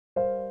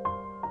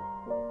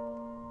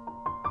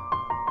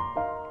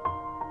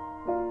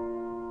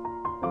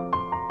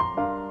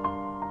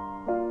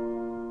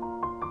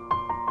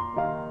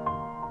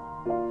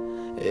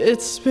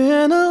It's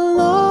been a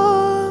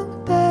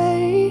long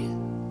day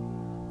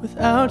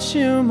without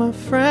you, my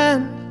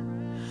friend,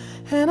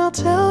 and I'll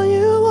tell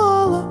you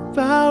all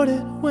about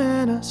it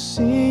when I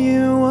see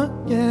you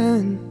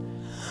again.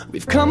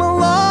 We've come a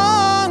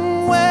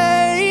long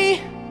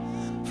way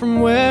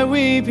from where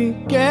we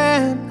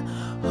began.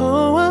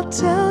 Oh, I'll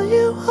tell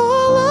you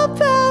all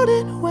about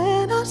it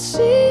when I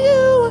see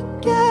you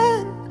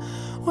again.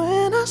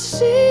 When I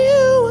see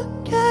you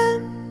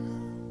again.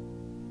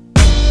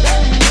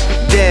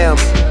 Damn,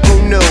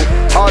 who knew?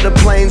 All the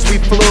planes we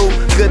flew,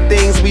 good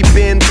things we've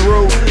been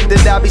through,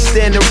 that I'll be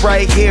standing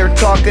right here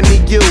talking to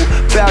you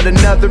about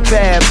another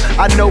path.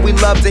 I know we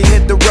love to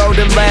hit the road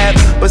and laugh,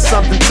 but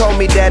something told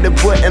me that it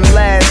wouldn't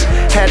last.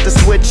 Had to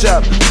switch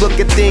up, look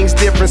at things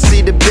different,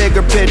 see the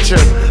bigger picture.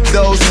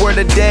 Those were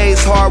the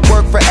days, hard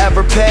work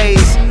forever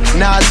pays.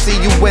 Now I see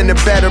you in a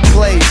better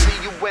place.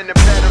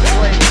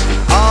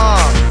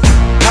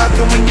 How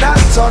can we not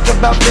talk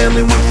about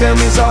family when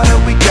family's all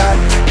that we got?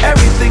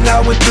 Everything I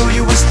went through,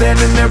 you were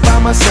standing there by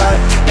my side,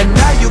 and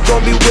now you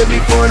gon' be with me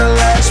for the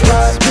last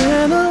ride. It's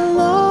been a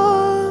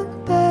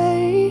long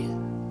day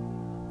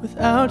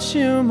without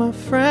you, my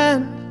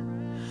friend,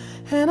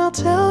 and I'll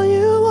tell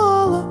you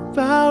all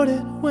about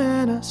it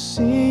when I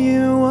see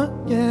you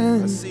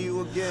again.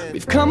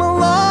 We've come a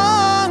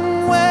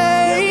long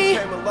way,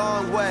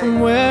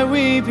 from where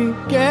we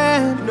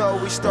began. You know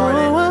we started.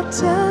 Oh, I'll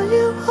tell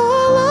you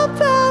all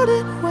about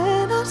it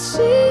when I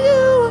see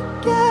you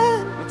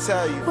again. I'll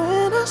tell you.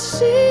 When I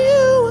see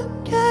you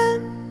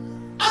again.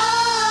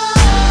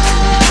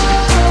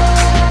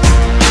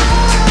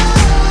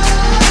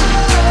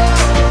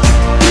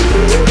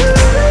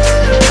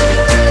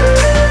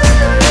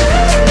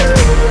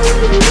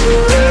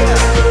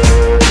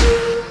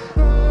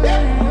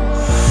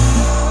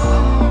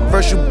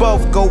 First you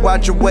both go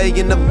out your way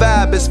and the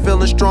vibe is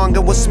feeling strong,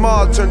 and what's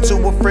small turn to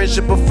a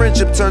friendship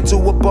turn to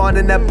a bond,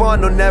 and that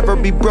bond will never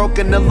be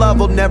broken, the love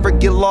will never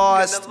get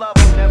lost.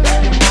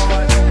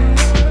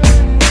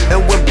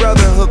 And when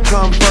brotherhood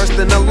come first,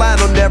 then the line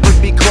will never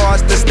be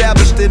crossed.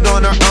 Established it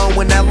on our own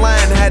when that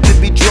line had to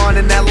be drawn,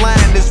 and that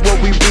line is what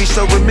we reach,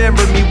 so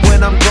remember me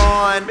when I'm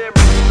gone.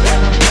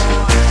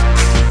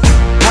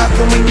 How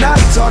can we not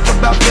talk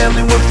about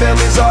family when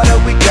family's all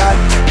that we got?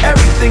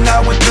 Everything I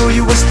went through,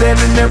 you were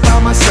standing there by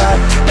my side,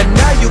 and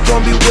now you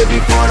gon' be with me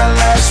for the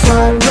last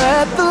ride.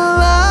 Let the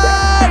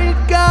light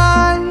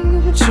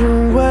guide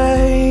your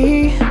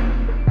way,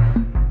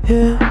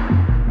 yeah.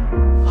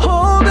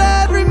 Hold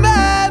every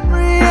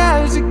memory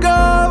as you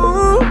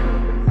go,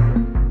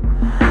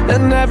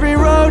 and every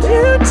road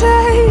you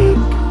take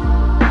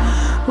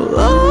will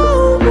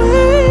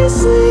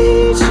always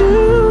lead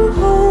you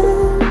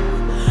home.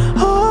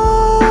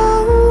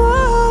 Oh,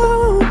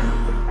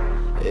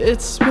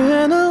 it's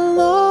been a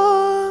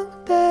long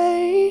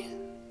day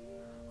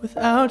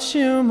without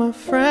you, my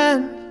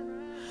friend,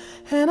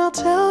 and I'll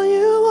tell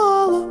you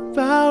all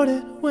about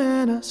it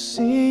when I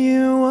see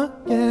you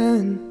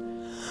again.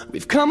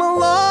 We've come a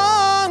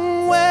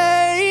long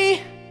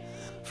way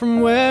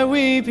from where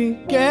we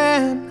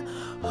began.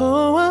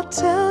 Oh, I'll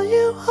tell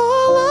you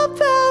all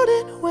about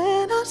it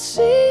when I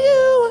see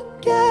you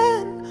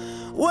again.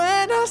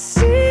 When I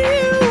see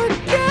you again.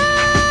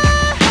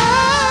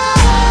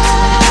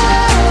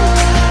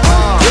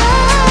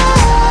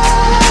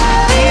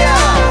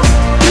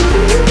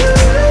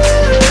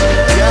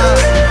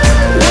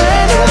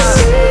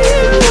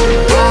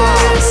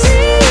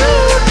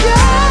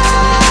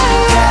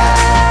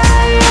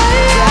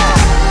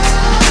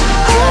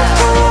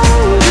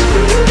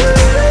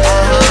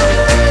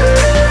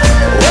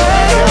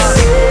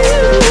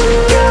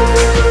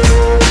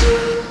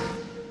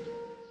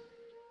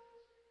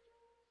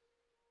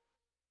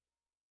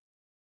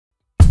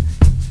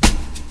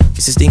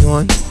 Is this thing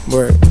on?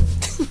 Word.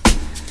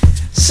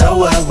 So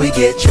what, we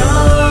get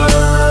drunk.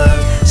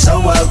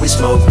 So what, we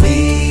smoke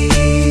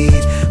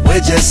weed. We're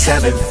just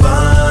having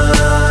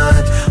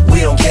fun. We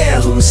don't care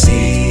who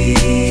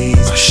sees.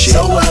 Oh, shit.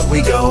 So what,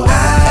 we go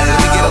out. Let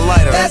me get a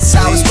lighter, that's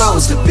how it's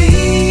supposed to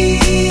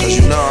be. 'Cause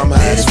you know I'm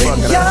high as fuck.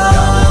 Living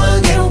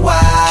young and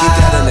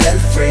wild and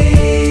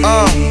free.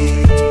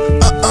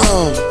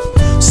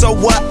 So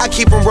what? I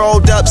keep them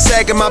rolled up,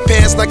 sagging my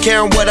pants, not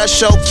caring what I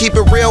show. Keep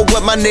it real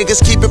with my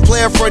niggas, keep it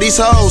playing for these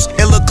hoes.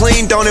 It look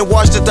clean, don't it?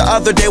 Washed it the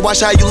other day,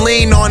 watch how you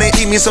lean on it.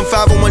 Keep me some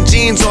 501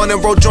 jeans on it,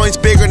 roll joints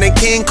bigger than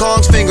King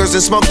Kong's fingers,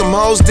 and smoke them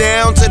hoes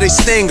down to they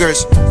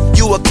stingers.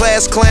 You a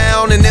class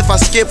clown, and if I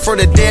skip for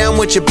the damn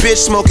with your bitch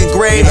smoking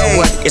grade You know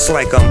what? It's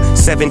like I'm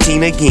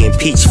 17 again,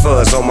 peach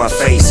fuzz on my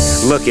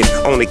face. Looking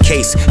on the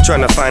case,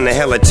 trying to find a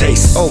hella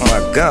taste. Oh my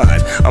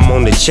God, I'm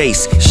on the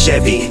chase.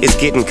 Chevy, it's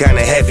getting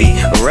kinda heavy.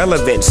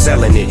 Irrelevant,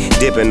 selling it,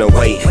 dipping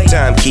away.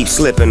 Time keeps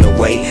slipping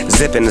away.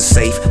 Zipping the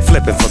safe,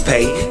 flipping for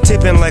pay.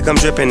 Tipping like I'm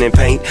dripping in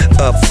paint.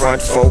 Up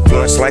front, 4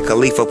 blunts like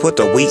Khalifa, put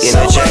the wheat in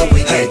the So J. what,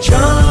 we get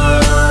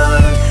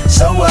drunk.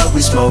 So what,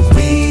 we smoke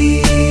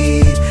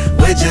weed.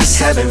 We're just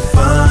having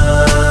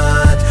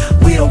fun.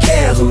 We don't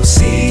care who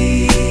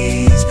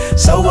sees.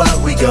 So what,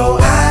 we go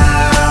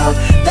out.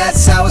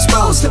 That's how it's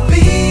supposed to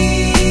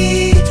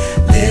be.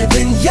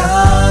 Living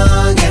young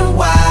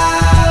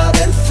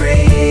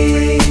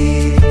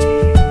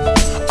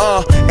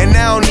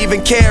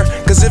even care.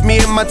 Cause if me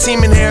and my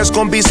team in here, it's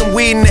gonna be some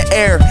weed in the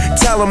air.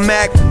 Tell 'em,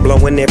 Mac.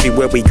 Blowing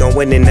everywhere we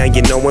going, and now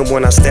you knowin'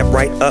 when I step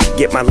right up.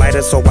 Get my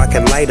lighter so I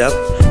can light up.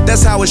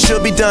 That's how it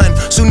should be done.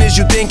 Soon as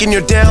you thinking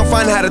you're down,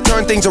 find how to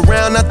turn things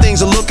around. Now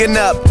things are looking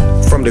up.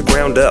 From the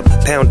ground up,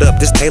 pound up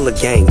this Taylor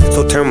gang.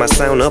 So turn my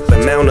sound up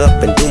and mount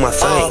up and do my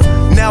thing.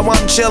 Now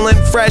I'm chillin',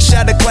 fresh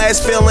out of class,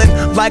 feeling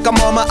like I'm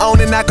on my own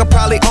and I could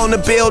probably own a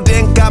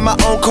building. Got my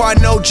own car,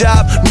 no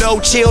job, no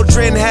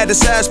children. Had a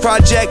size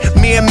project,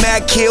 me and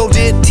Mac killed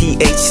it.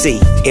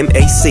 THC,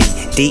 MAC,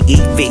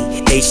 DEV,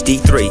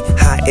 HD3,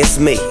 hi, it's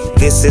me.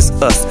 This is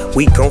us.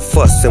 We gon'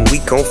 fuss and we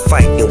gon'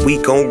 fight and we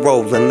gon'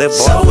 roll and live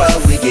our life. So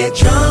what, we get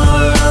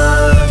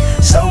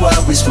drunk. So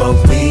what, we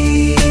smoke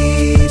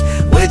weed.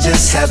 We're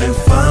just having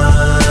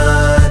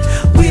fun.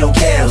 We don't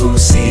care who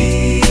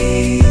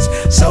sees.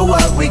 So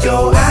what, we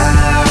go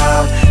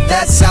out.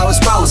 That's how it's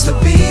supposed to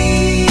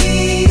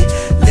be.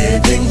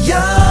 Living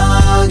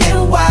young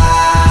and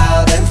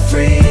wild and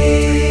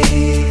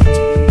free.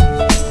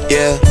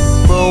 Yeah,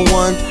 roll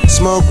one,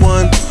 smoke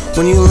one.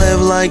 When you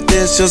live like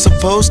this, you're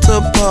supposed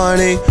to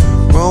party.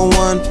 Roll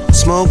one,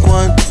 smoke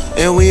one,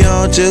 and we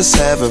all just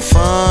having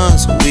fun.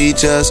 So we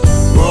just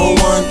roll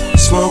one,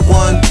 smoke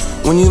one.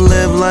 When you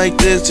live like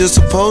this, you're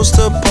supposed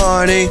to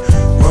party.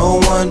 Roll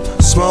one,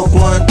 smoke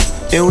one,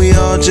 and we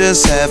all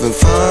just having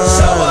fun.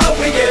 So what,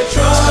 we get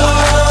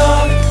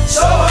drunk.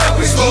 So what,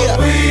 we smoke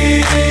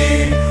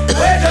weed.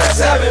 We're just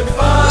having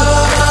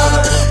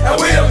fun, and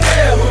we don't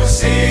care who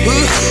sees.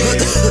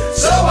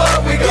 So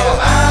what, we go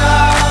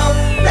out.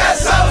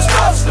 That's how it's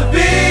supposed to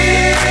be.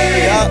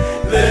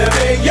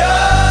 Living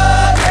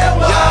young and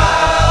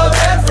wild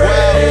and free.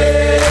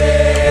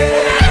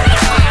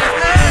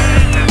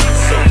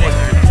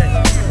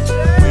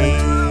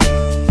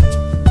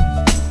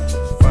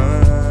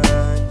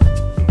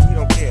 We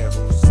don't care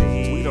who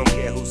sees. We don't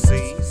care who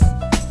sees.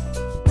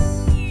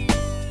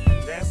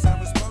 That's how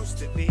it's supposed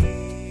to be.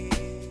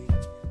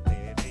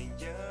 Living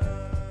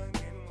young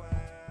and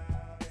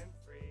wild and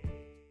free.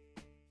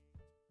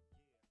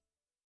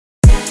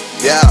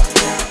 Yeah.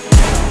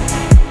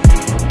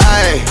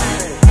 Ay.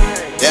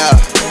 Yeah.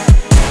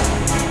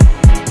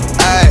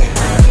 Ay.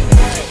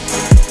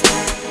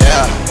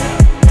 Yeah.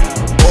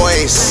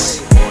 Boys.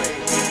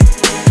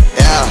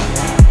 Yeah.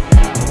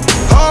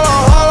 Hold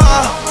on, hold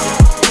on.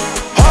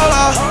 Hold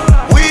on.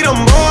 We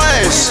them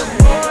boys.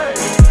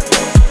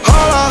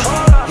 Hold on.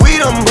 We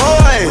them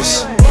boys.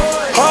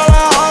 Hold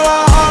on, hold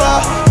on, hold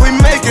on. We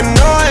making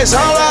noise.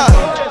 Hold on.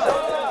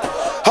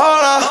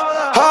 Hold on.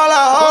 Hold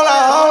on, hold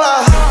on, hold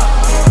on.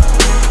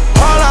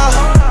 Hold on.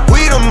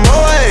 We them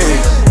boys.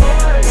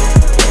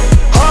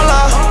 Hold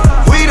on.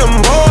 We them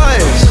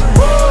boys.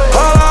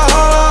 Hold on,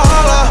 hold on,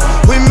 hold on.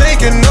 We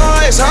making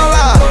noise. Hold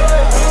on.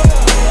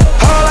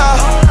 Hold on.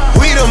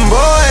 We them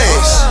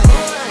boys.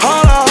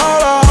 Hold on,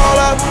 hold on, hold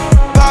up.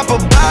 Pop a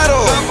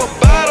bottle.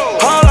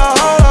 Hold on,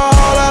 hold on,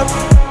 hold up.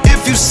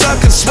 If you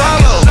suck and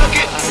swallow.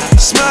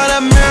 Smell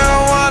that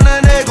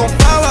marijuana, they gon'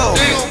 follow.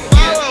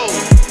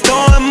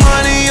 Throwing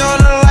money on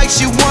her like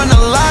she won a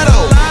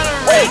lotto.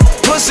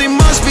 Pussy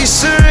must be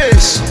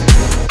serious.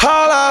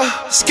 Hold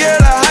up.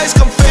 Scared of heights,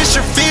 come face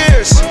your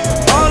fears.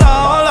 Hold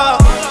up, hold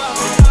up.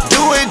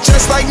 Do it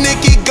just like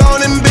Nicki,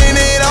 gone and bend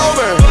it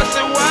over.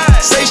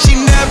 Say she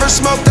never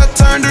smoked, I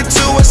turned her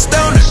to a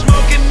stoner.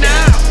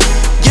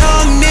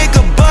 Young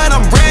nigga, but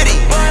I'm ready.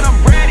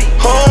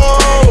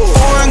 Oh,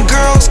 foreign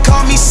girls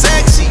call me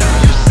sexy.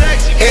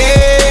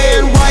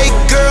 And white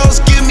girls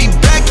give me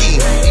Becky.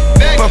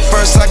 But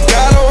first I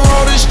gotta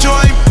roll this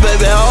joint,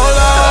 baby. Hold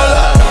on, hold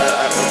on.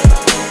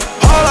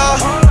 Hold on,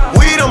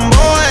 we them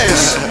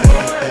boys.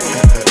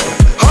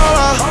 Hold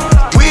on,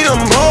 we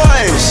them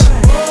boys.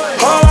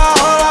 Hold on,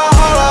 hold on,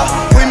 hold on.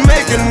 We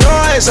making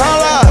noise.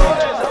 Hold on.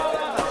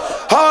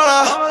 Hold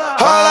on,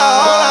 hold on,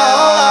 hold on,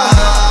 hold on.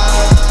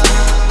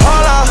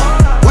 Hold on,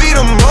 we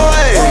them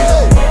boys.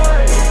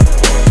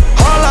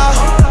 Hold on,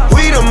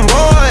 we them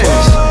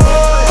boys.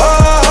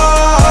 Hold on,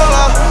 hold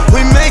on, we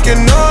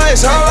making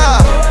noise. Hold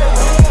on.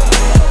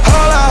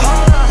 Hold on,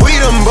 we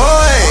them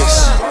boys.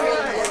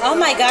 Oh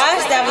my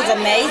gosh, that was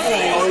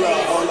amazing.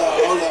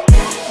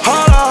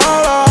 Hold on,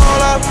 hold on,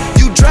 hold up.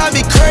 You drive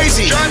me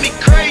crazy.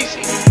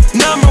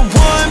 Number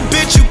one,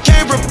 bitch, you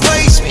can't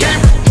replace me.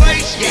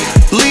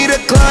 Leader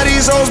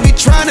Claudia's hoes be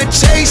trying to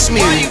chase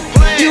me.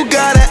 You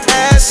got an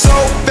ass so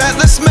fat,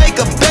 let's make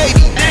a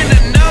baby.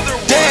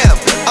 Damn,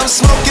 I'm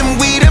smoking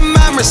weed in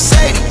my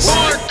Mercedes.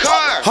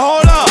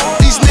 Hold up,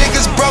 these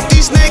niggas broke,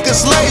 these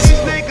niggas lazy.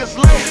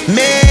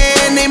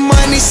 Man, they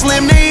money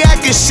slim, they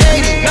actin'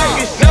 shady.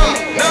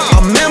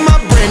 I'm in my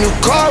brand new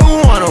car,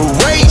 who wanna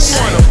race?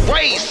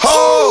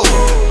 Oh,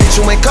 bitch,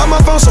 you ain't call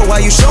my phone, so why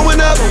you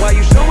showing up?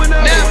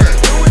 Never.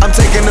 I'm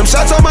taking them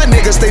shots on my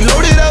niggas, they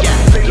loaded up.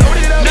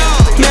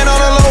 Man, on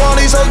the low, all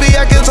these hoes be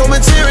acting so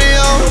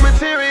material.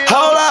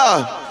 Hold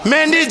up,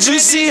 man, did you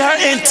see her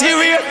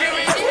interior?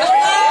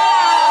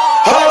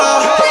 Hold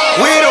up,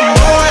 we them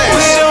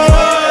boys.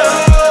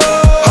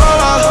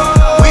 Hold up,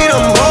 we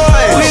them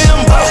boys.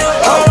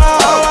 Hold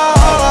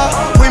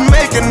up, we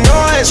making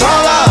noise.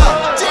 Hold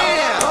up,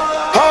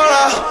 hold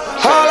up,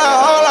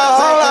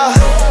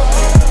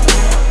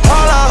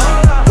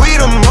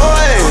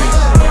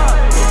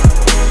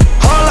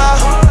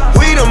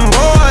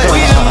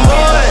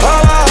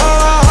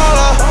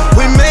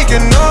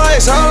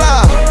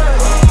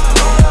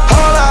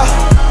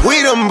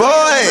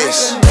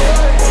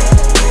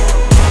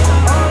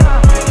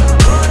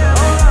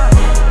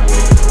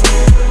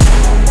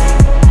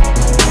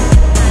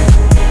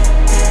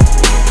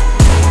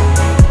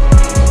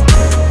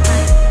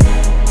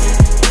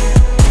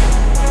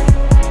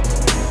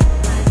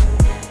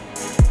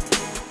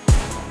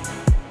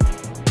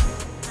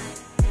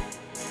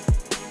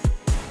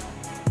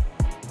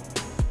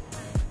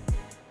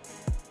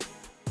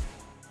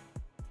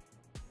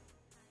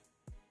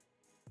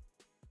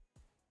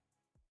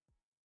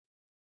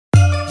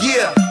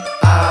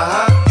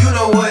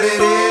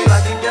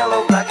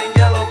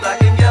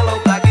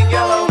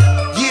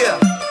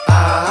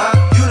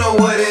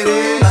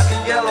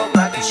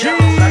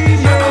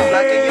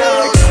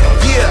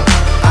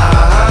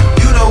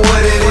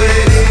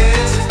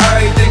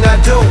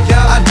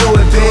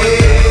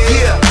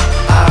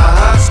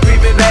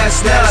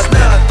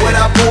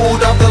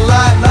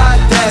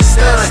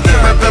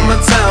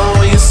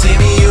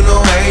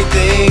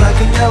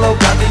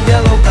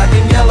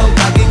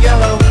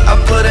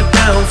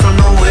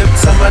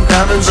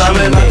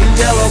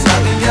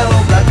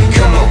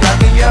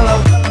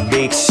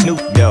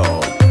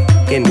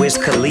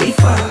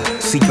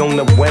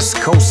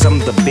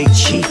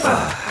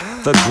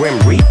 the Grim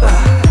Reaper.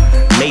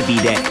 Maybe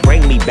that,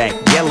 bring me back.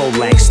 Yellow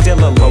lack, still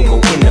a logo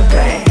in the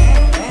bag.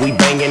 We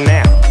banging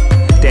out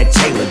that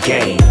Taylor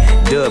game.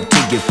 Dub to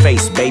your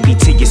face, baby,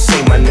 till you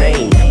say my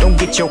name. Don't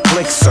get your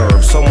click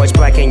served. So much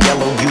black and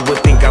yellow, you would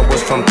think I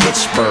was from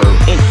Pittsburgh.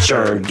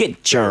 Inchurn,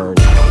 get churned.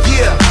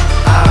 Yeah,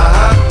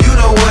 you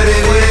know what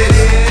it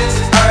is.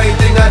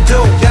 Everything I do,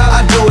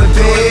 I do it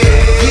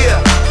big.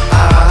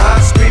 Yeah,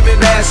 screaming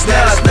that's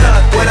nothing.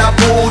 When I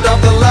pulled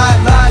off the lot,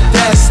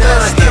 that's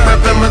nothing.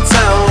 Reppin' my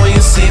town, when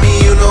you see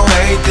me, you know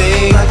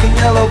everything. Black and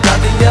yellow,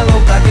 black and yellow,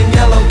 black and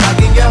yellow,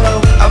 black and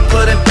yellow. I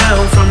put it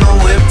down from the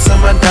whip to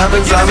my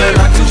diamonds. I'm in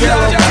black and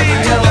yellow, black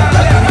and yellow,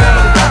 black and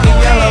yellow, black and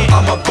yellow.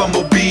 I'm a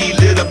bumblebee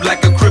lit up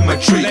like a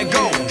Christmas tree.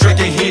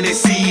 Drinking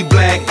Hennessy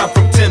black, I'm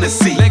from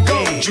Tennessee.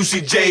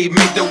 Juicy J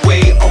make the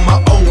way on my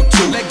own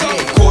too.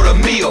 Quarter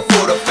meal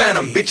for the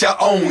phantom, bitch, I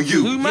own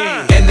you.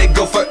 And they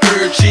go for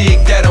every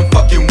chick that I'm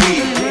fucking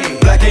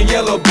with. Black and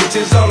yellow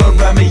bitches all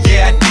around me,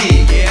 yeah I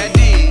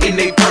did. In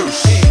they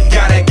purse,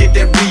 gotta get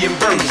that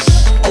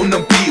reimbursed. On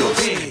them pills,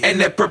 and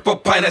that purple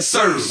pint of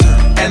serve.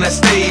 And I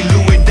stay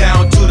Louis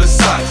down to the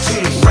socks.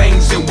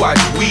 Rings and watch,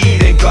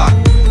 weed and Glock.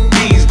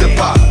 Beans to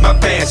pop, my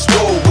pants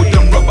swole with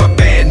them rubber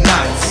band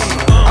knots.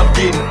 I'm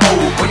getting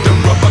old, but them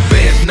rubber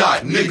bands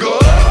not, nigga.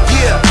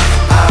 Yeah,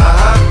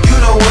 you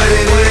know what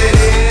it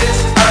is.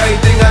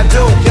 Everything I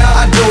do,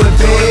 I do it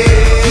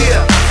big.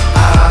 Yeah,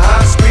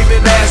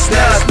 screaming that's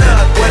nothing.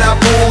 When I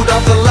pulled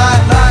off the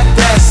lot,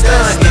 that's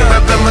nothing.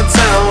 Reppin' my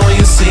town, when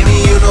you see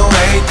me, you know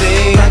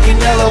everything. Black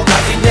and yellow,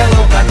 black and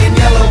yellow, black and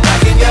yellow,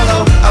 black and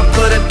yellow. I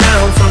put it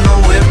down from the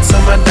whip to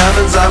my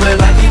diamonds. I'm in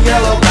black and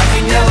yellow, black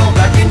and yellow,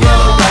 black and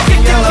yellow, black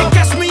and yellow.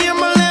 Catch me in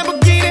my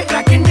Lamborghini,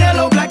 black and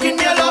yellow, black and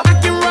yellow. I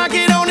can rock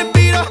it on the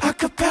beat up,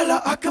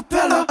 acapella,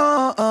 acapella.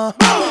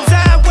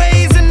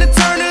 Sideways in the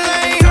turning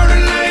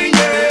lane,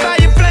 yeah.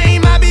 Fire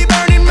flame, I be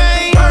burning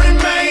main,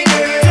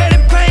 yeah. Tell the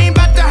pain,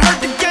 bout to hurt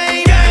the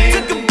game.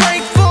 Took a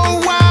break for a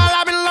while,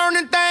 I been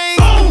learning things.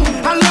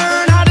 I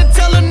learned how to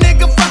tell a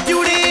nigga fuck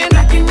you then.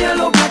 Black and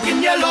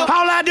yellow,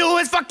 all I do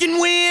is fucking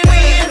win.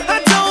 I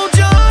told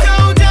ya,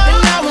 and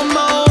now I'm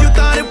on. You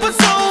thought it was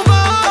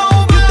over,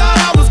 you thought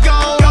I was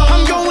gone.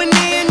 I'm going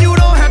in, you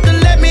don't have to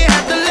let me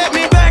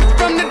back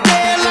from the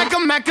dead like a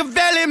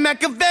Machiavelli.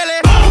 Yeah,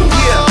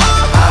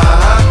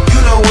 you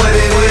know what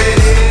it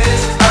is.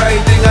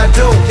 Everything I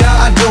do,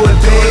 I do it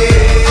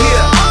big.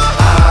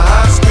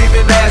 Yeah,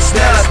 screaming that's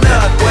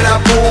nothing. When I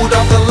pulled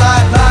off the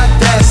lot,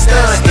 that's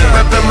nothing.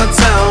 Reppin' my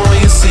town,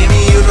 when you see me,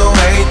 you know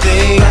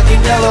everything. Black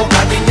and yellow,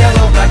 black and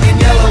yellow, black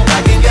and yellow,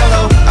 black and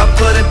yellow. I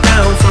put it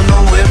down from the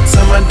whip to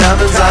my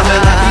diamonds. I'm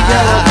in black and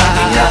yellow, black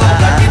and yellow,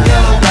 black and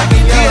yellow, black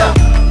and yellow.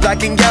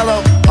 Black and yellow,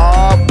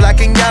 all black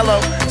and yellow.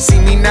 See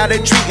me now, they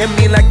treating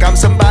me like I'm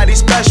somebody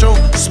special.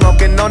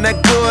 Smoking on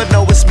that good,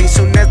 know it's me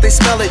soon as they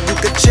smell it. You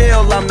could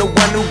chill, I'm the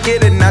one who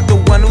get it, not the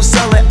one who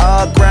sell it.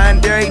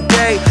 Grind every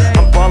day,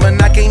 I'm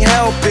ballin', I can't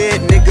help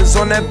it. Niggas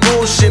on that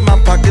bullshit, my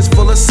pockets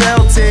full of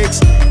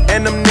Celtics.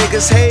 And them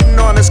niggas hating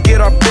on us,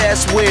 get our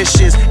best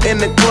wishes. In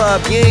the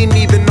club, you ain't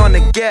even on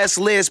the guest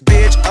list,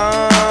 bitch.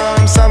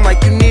 Sound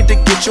like you need to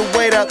get your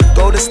weight up.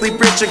 Go to sleep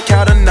rich and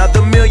count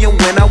another million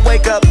when I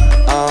wake up.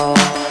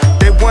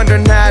 They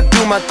wondering how I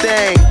do my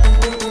thing.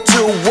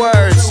 2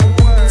 words,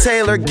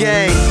 Taylor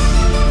gang,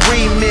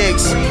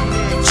 remix,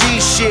 G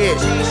shit.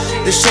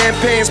 The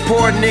champagne's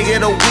poured, nigga,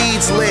 the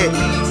weed's lit.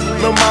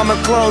 Lil' mama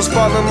clothes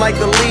falling like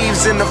the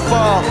leaves in the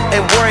fall.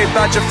 Ain't worry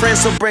about your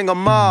friends, so bring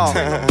them all.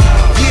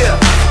 Yeah,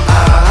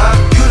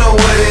 you know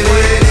what it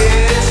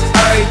is.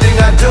 Everything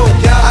I do,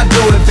 I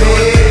do it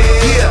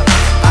big.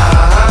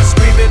 Yeah,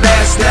 screaming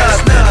that's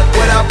nothing.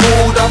 When I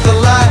pulled off the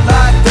lot,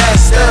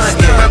 that's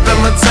nothing. Reppin'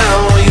 my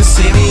town, when you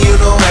see me, you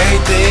know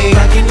everything.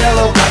 Black and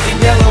yellow, black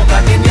and yellow,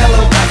 black and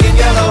yellow, black and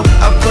yellow.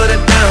 I put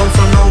it down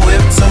from the whip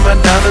to my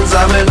diamonds.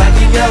 I'm in black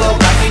and yellow,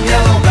 black and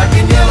yellow, black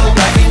and yellow,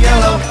 black and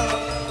yellow.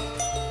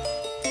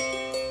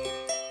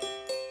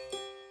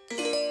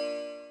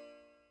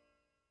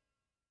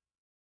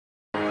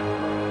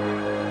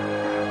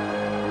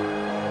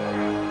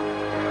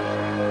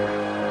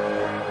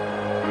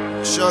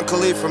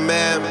 WizKhalifa,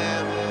 man.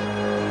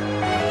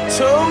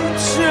 2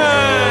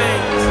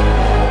 Chainz.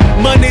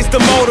 Money's the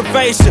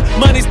motivation,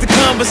 money's the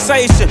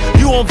conversation.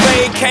 You on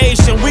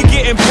vacation, we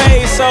getting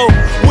paid, so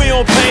we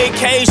on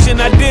vacation.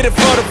 I did it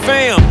for the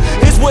fam.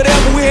 It's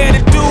whatever we had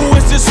to do,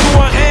 it's just who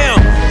I am.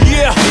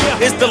 Yeah,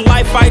 it's the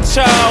life I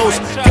chose.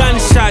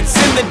 Gunshots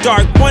in the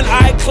dark, one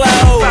eye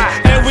closed.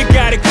 And we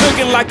got it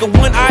cooking like a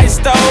one-eye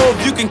stove.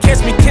 You can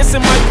catch me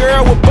kissing my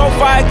girl with both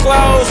eyes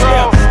closed.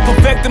 Yeah,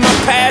 perfecting my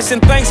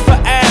passion, thanks for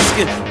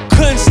asking.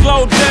 Couldn't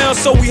slow down,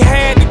 so we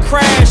had to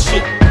crash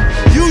it.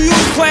 You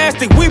use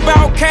plastic, we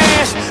bout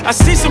cash. I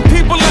see some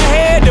people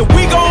ahead that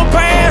we gon'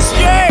 pass,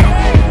 yeah.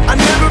 I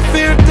never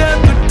fear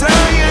death or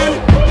dying.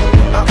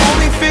 I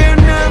only fear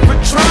never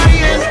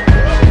trying.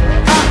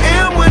 I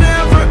am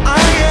whatever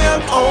I am.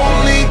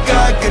 Only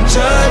God can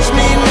judge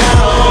me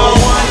now.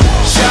 One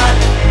shot,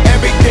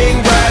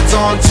 everything rides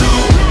on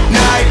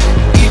tonight.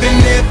 Even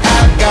if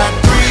I've got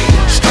 3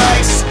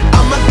 strikes,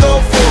 I'ma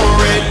go for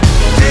it.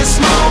 This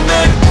moment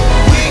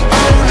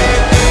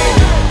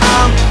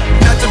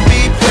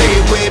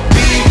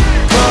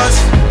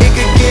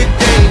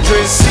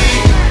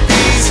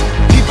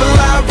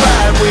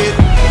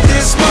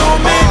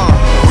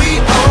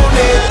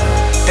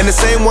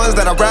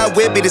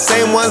be the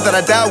same ones that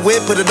I died with.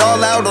 Put it all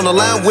out on the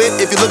line with.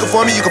 If you're looking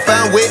for me, you can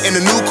find wit in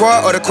a new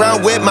car or the crown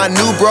with. My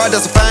new broad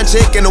does a fine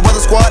chick in the weather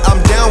squad. I'm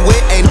down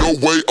with, ain't no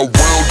way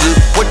around it.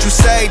 What you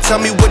say?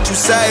 Tell me what you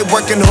say.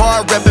 Working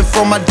hard, repping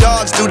for my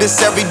dogs. Do this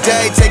every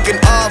day.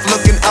 Taking off,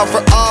 looking out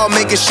for all,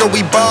 making sure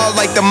we ball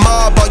like the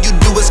mob. All you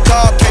do is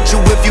call, catch you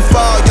if you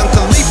fall. Young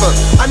Khalifa.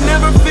 I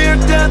never fear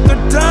death or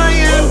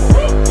dying.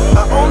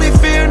 I only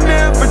fear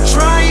never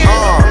trying.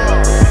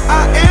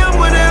 I am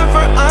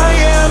whatever I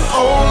am.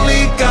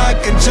 Only God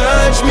can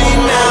judge me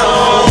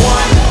now.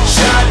 One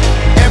shot,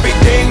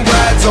 everything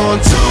rides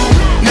on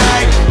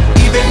tonight.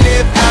 Even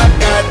if I've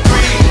got 3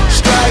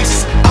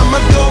 strikes, I'ma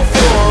go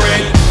for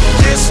it.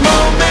 This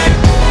moment,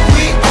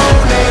 we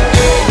own it.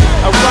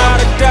 I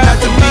ride or die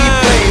not to be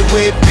played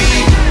with,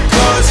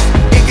 because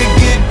it could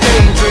get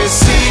dangerous.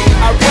 See,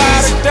 I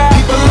ride or die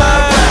people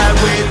I ride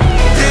with.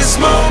 This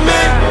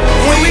moment,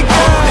 we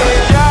own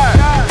it.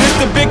 This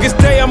the biggest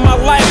day of my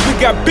life. We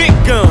got big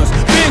guns.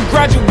 Been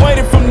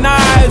graduated from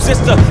knives. It's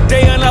the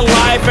day of the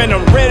life, and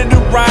I'm ready to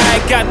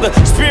ride. Got the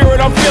spirit,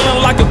 I'm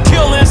feeling like a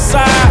kill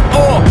inside.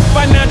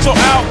 Financial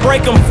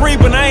outbreak, I'm free,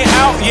 but I ain't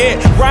out yet.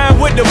 Riding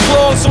with the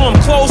plug, so I'm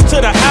close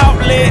to the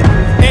outlet.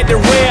 At the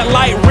red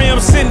light rim,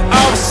 sitting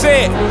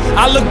offset.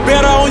 I look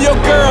better on your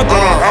girl than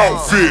an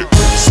outfit.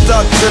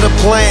 Stuck to the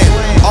plan.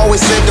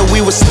 Always said that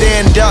we would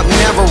stand up,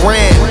 never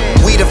ran.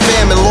 We the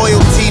fam and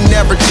loyalty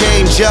never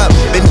change up.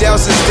 Been down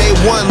since day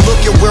one,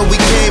 look at where we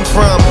came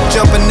from.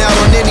 Jumping out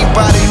on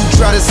anybody who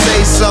try to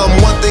say something.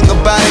 One thing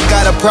about it,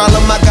 got a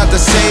problem, I got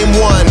the same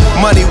one.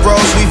 Money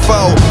rolls, we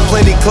fold.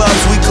 Plenty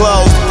clubs, we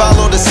close.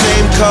 Follow the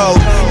same code.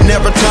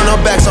 Never turn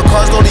our backs, our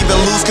cars don't even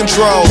lose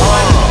control.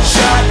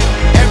 Shot,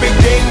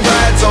 everything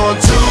rides on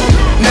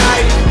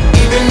tonight.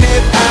 Even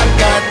if I've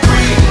got 3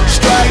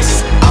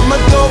 strikes, I'ma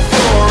go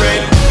for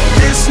it.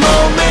 This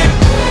moment,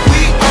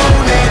 we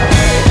own it.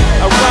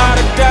 I ride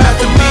or die not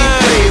to be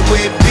played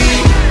with,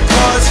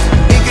 because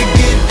it could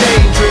get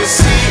dangerous.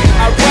 See,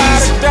 I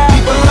ride or die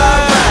people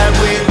I ride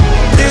with.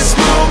 This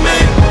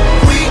moment,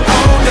 we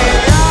own it.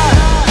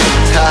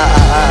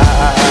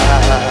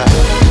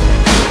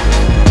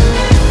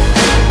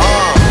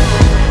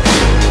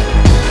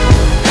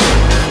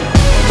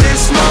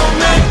 This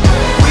moment,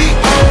 we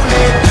own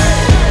it.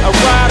 I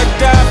ride or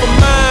die for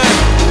mine.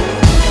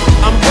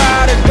 I'm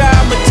ride or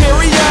die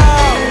material.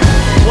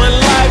 One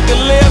life to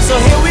live, so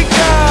here we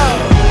go.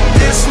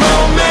 This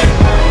moment,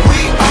 we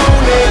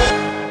own it.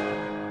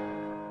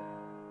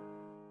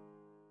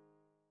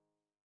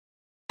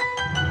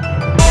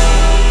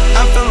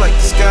 I feel like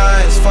the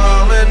sky is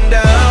falling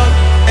down.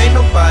 Ain't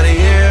nobody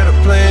here to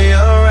play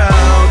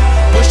around.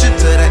 Push it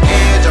to the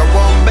edge, I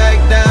won't back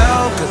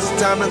down. Cause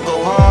it's time to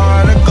go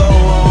hard or go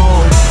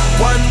home.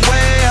 One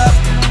way up,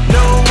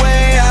 no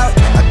way out.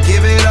 I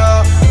give it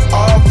all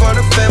for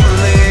the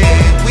family.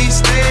 We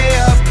stay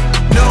up,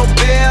 no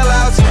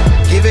bailouts.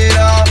 Give it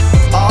all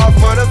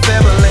for the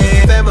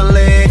family.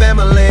 Family,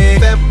 family,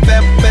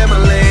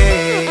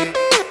 family.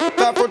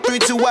 5, 4, 3,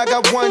 2, I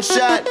got one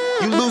shot.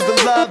 You lose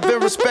the love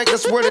and respect,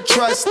 that's where the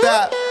trust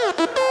stop.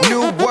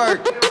 New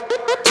work,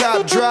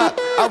 top drop.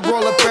 I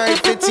roll up every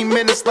 15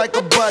 minutes like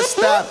a bus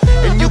stop.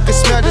 And you can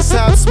smell just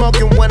how I'm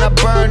smoking when I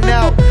burn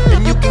out.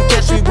 And you can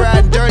catch me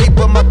riding dirty,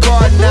 but my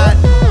car not.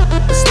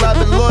 It's love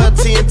and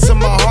loyalty into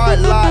my heart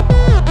lot.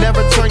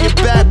 Never turn your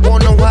back,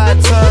 won't know how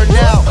it turned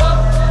out.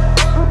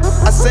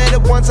 I said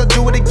it once, I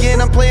do it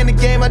again. I'm playing the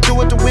game, I do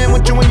it to win.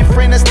 With you and your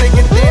friend that's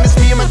thinking thin. It's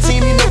me and my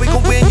team, you know we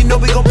gon' win. You know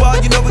we gon' ball,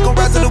 you know we gon'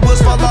 rise till the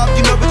wheels fall off.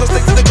 You know we gon'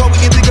 stick to the goal, we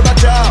can think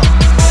about y'all.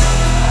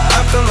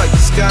 I feel like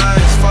the sky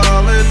is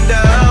falling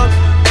down.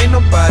 Ain't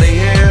nobody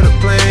here to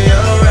play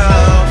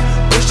around.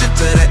 Push it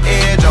to the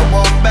edge, I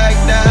won't back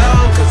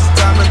down. Cause it's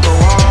time to go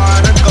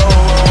hard or go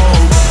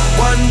home.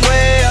 One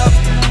way up,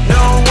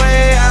 no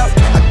way out.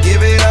 I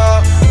give it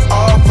all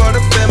for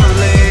the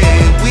family.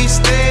 We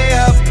stay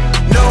up,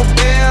 no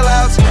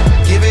bailouts.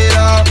 Give it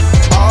all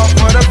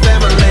for the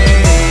family.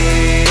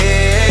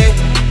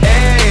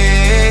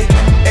 Hey,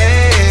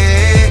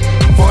 hey,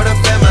 for the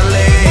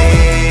family.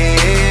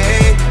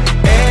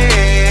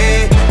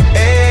 Hey,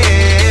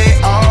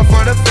 hey, all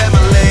for the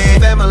family.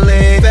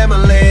 Family,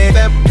 family,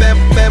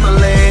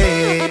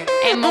 family.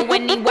 Am I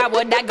winning? Why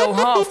would I go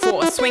hard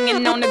for?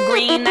 Swinging on the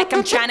green like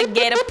I'm trying to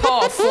get a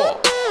paw for.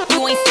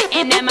 You ain't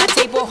sitting at my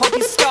table, hope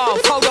you starve.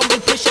 Hold on, be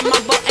pushing my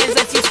buttons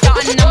as you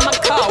starting on my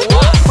car.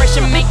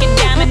 Pressure make a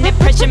diamond, that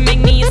pressure make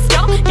me a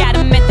star. Got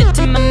a method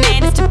to my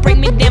madness to bring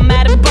me down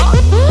by the bar.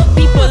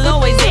 People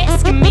always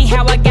asking me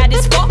how I got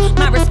this far.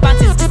 My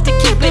response is just to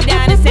keep it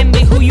honest and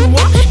be who you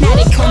are. Now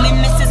they call me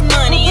Mrs.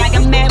 Money, I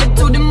got married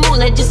to the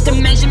moolah. Just to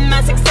measure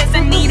my success,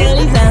 I need at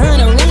least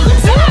 100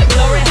 rulers.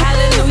 Glory,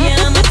 hallelujah,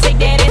 I'ma take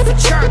that as a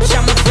church.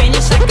 I'ma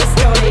finish like I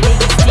started it,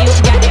 you still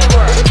got that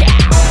work.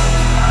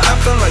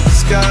 I feel like the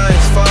sky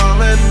is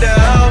falling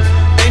down.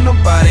 Ain't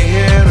nobody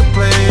here to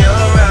play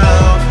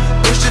around.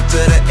 Push it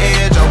to the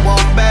edge, I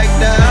won't back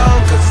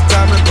down. Cause it's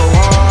time to go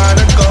hard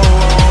or go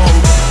home.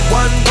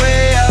 One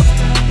way up,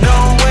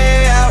 no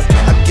way out.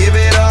 I give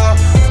it all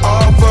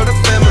for the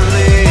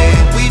family.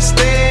 We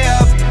stay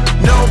up,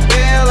 no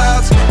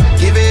bailouts.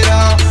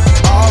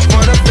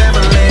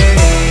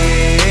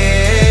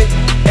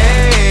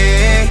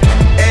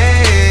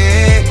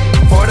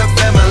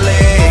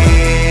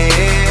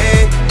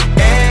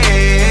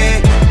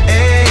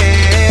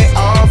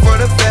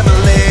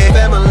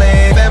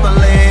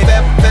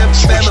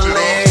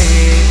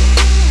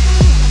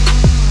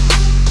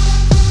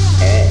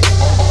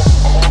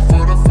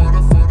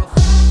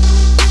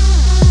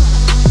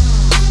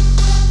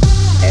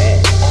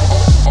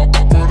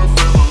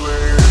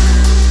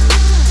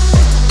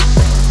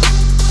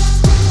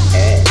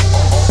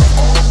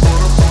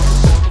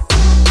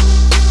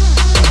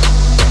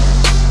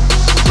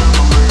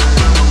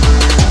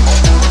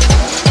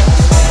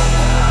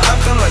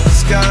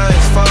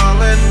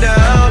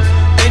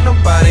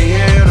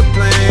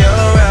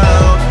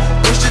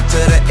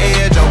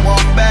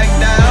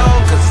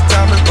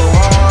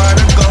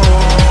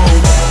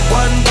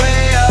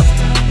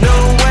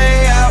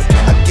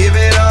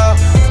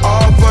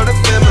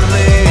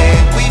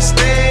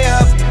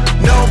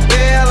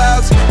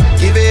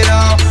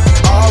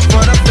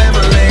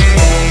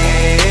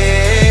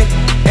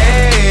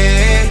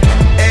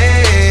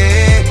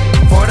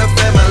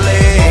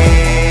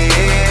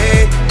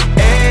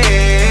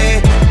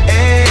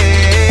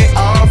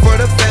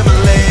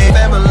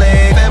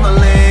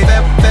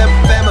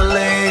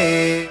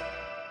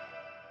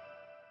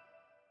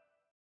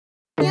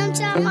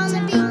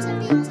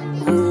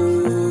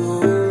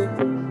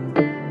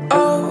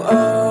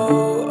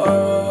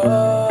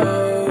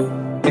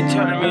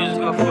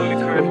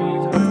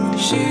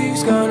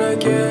 wanna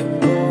get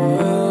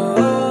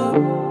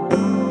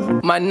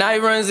My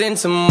night runs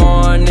into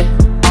morning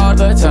all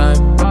the time,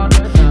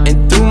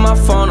 and through my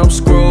phone I'm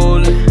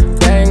scrolling,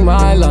 bang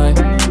my line.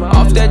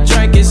 Off that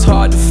drink it's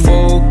hard to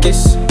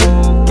focus.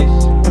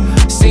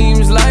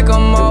 Seems like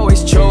I'm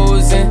always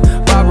chosen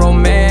by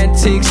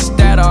romantics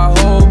that are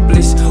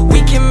hopeless.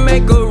 We can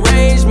make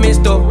arrangements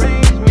though,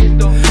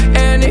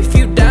 and if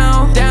you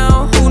down,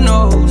 who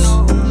knows?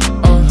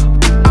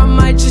 I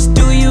might just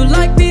do you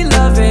like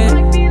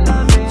beloved,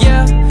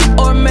 yeah,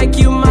 or make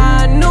you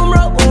my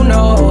numero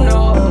uno.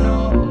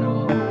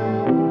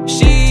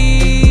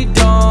 She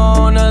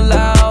don't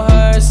allow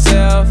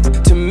herself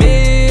to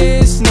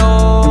miss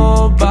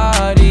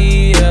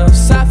nobody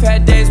else. I've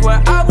had days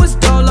where I was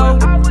dolo,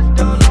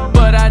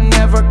 but I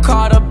never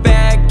caught a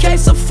bad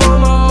case of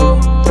FOMO.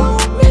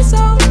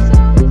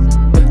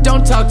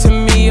 Don't talk to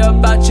me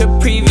about your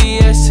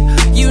previous,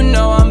 you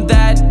know I'm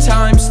that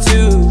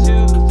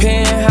 ×2.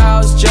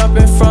 Penthouse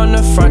jumping from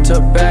the front to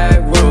back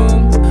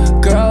room.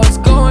 Girls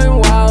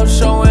going wild,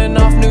 showing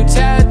off new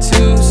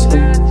tattoos.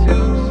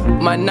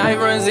 My night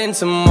runs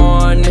into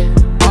morning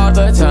all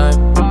the time,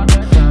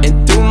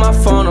 and through my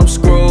phone I'm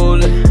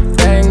scrolling,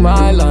 bang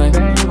my line.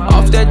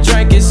 Off that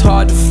drink it's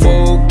hard to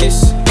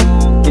focus.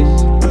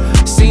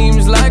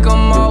 Seems like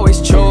I'm always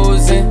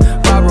chosen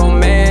by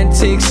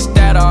romantics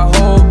that are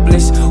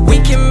hopeless. We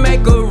can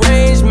make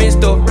arrangements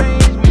though,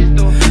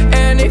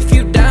 and if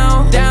you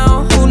down,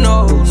 who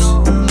knows?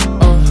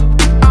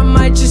 I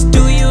might just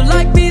do you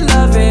like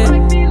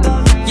beloved,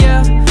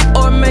 yeah,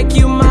 or make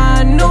you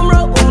my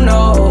numero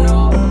uno.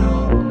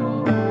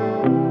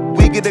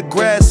 We get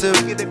aggressive,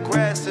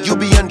 you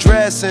be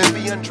undressing,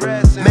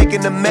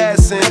 making a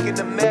mess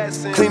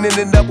and cleaning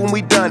it up when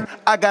we done.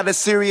 I got a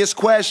serious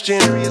question.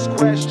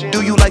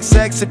 Do you like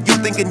sex? If you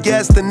thinking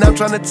yes, then I'm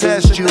tryna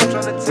test you.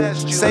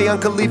 Say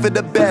WizKhalifa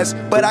the best,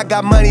 but I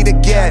got money to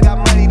get.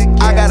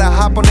 I gotta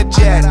hop on the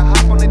jet.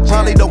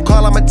 Probably don't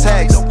call, I'ma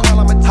text.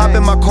 Hop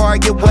in my car,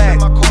 get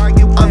wet.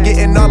 I'm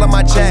getting all of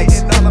my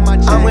checks.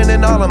 I'm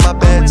winning all of my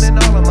bets.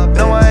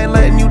 No, I ain't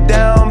letting you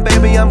down,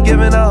 baby, I'm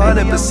giving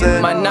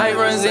 100%. My night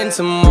runs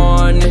into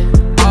morning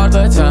all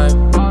the time,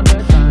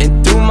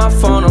 and through my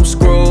phone I'm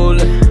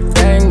scrolling,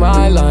 bang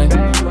my line.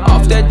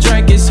 Off that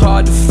drink it's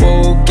hard to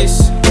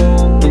focus.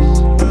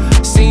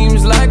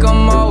 Seems like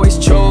I'm always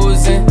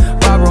chosen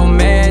by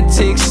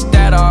romantics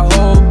that are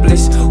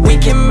hopeless. We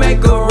can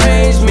make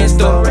arrangements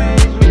though,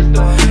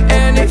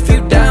 and if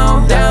you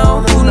down,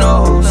 who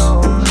knows?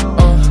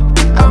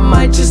 I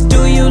might just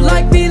do you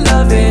like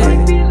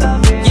beloved,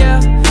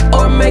 yeah,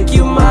 or make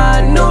you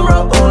my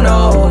numero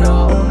uno.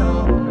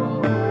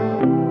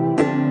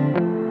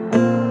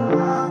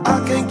 I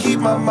can't keep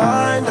my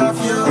mind off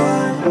you.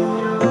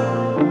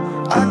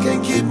 I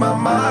can't keep my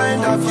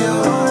mind off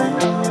you.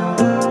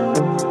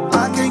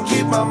 I can't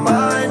keep my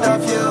mind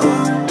off you.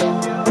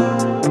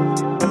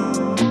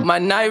 My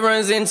night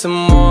runs into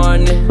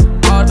morning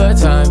all the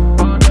time,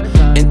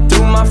 and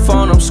through my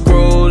phone I'm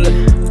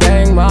scrolling,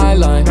 bang my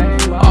line.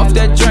 Off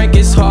that drink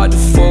it's hard to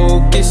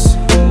focus.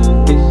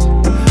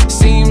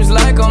 Seems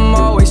like I'm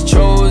always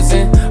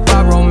chosen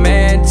by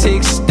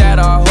romantics that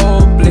are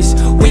hopeless.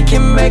 We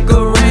can make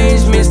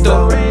arrangements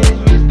though,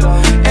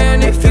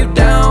 and if you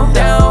down,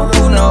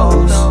 who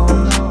knows?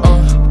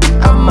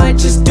 I might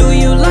just do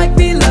you like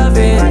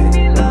beloved,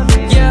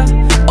 yeah,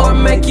 or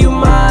make you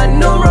my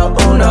numero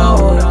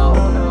uno.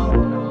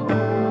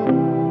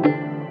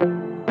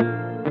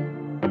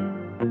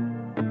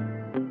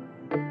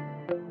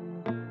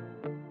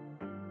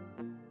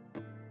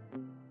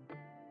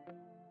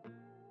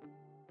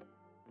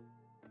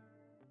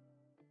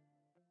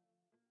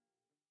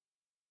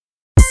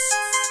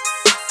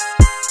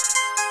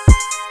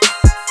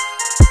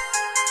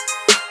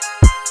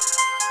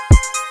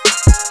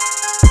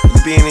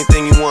 Be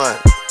anything you want.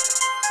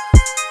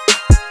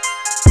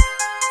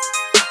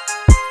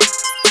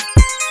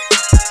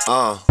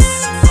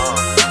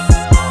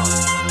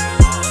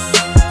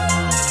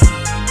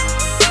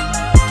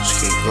 Just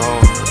keep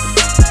going,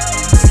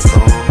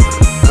 going.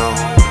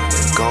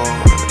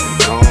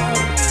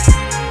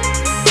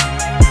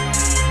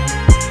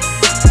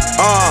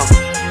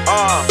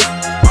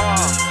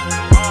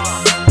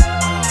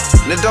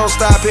 Now don't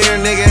stop here,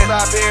 nigga.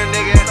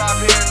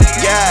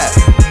 Yeah.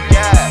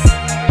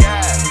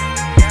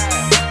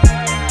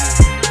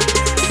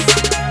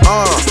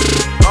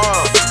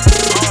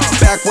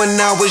 Back when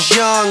I was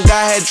young,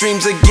 I had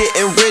dreams of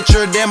getting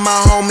richer. Then my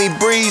homie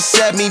Breeze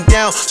set me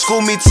down,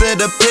 schooled me to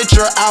the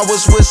picture. I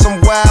was with some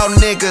wild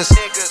niggas,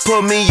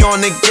 put me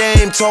on the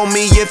game. Told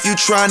me if you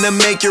tryna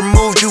make your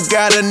move, you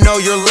gotta know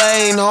your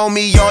lane.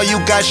 Homie, all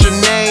you got's your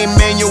name,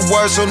 and your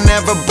words will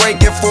never break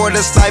it. For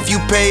this life you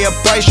pay a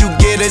price, you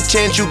get a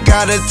chance, you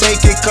gotta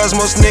take it. Cause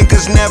most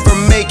niggas never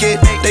make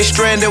it, they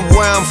stranded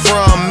where I'm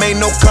from.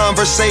 Ain't no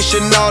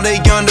conversation, all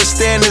they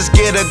understand is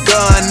get a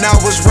gun. I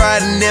was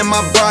riding in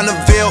my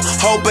Bonneville,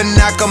 hoping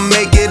I could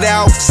make it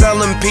out.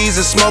 Selling peas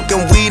and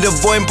smoking weed,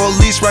 avoiding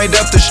police right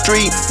up the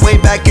street.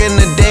 Way back in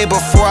the day,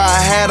 before I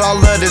had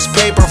all of this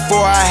paper,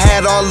 before I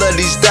had all of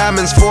these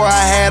diamonds, before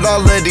I had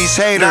all of these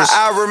haters. Now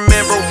I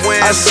remember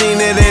when I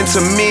seen it, and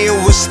to me it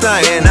was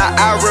stunting. Now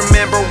I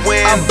remember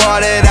when I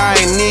bought it,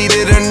 I ain't need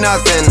it or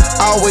nothing.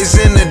 Always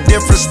in a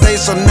different state,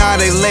 so now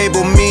they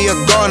label me a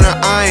goner.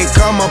 I ain't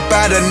come up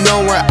out of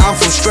nowhere, I'm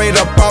from straight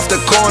up off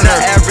the corner.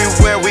 Now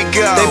everywhere we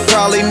go, they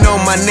probably know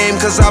my name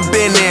cause I've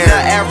been there.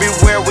 Now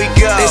everywhere we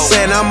go, they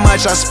saying how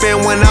much I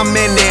spend when I'm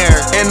in there.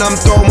 And I'm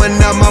throwing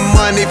up my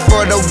money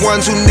for the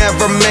ones who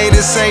never made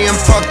it, saying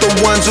fuck the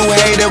ones who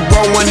hate it.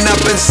 Rolling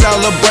up and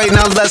celebrate,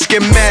 now let's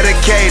get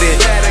medicated.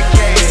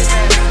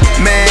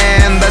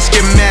 Man, let's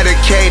get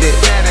medicated.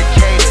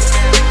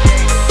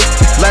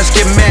 Let's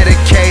get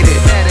medicated.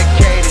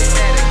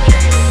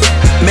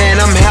 Man,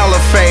 I'm hella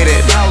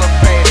faded.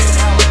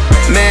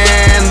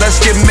 Man, let's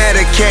get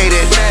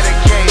medicated.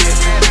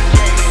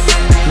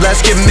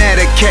 Let's get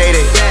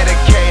medicated.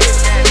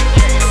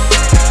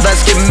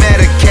 Let's get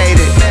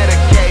medicated.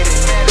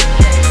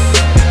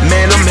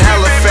 Man, I'm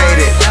hella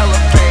faded.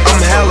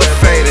 I'm hella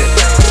faded.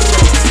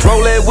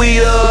 Roll that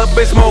weed up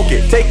and smoke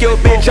it. Take your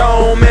bitch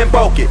home and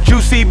poke it.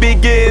 Juicy be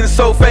getting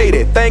so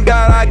faded. Thank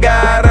God I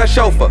got a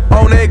chauffeur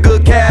on that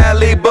good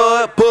Cali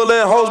bud,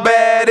 pulling hoes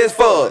bad as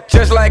fuck.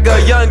 Just like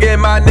a youngin',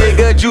 my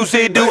nigga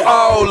Juicy do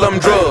all them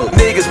drugs.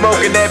 Niggas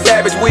smoking that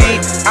Babbage weed,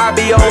 I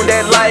be on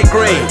that light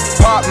green.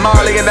 Pop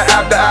Molly in the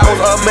after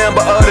hours, a member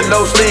of the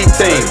no sleep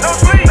team.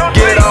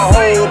 Get a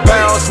whole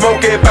pound,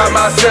 smoke it by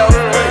myself,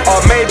 or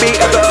maybe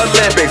at the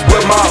Olympics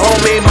with my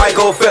homie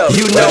Michael Phelps.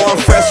 You know I'm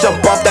fresh up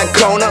off that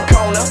corner,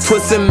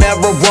 put some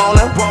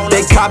marijuana.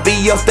 They copy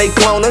us, they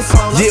clone us.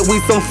 Yeah, we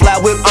some fly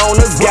whip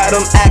owners. Got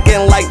them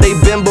acting like they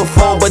been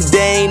before, but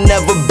they ain't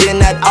never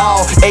been at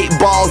all. 8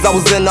 balls, I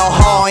was in the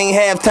hall, ain't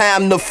have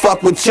time to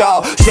fuck with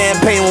y'all.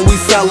 Champagne when we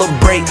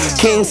celebrate,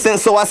 King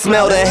sense, so I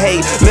smell the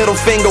hate. Middle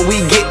finger,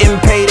 we getting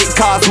paid. It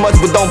costs much,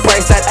 but don't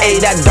price that A.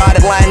 That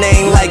dotted line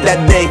ain't like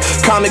that day.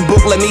 Comic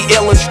book, let me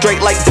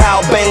illustrate like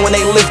Pow Bang when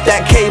they lift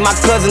that K. My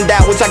cousin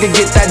died, wish I could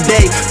get that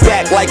day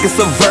back like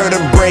it's a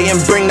vertebrae and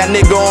bring that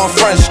nigga on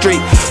Front Street.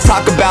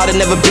 Talk about it,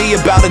 never be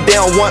about it. They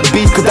don't want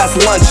beef, cause that's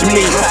lunch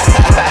meat.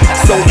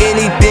 So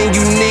anything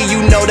you need,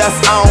 you know that's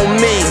on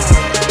me.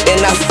 And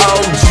that's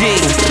OG,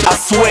 I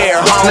swear,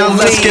 homie. Now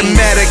let's get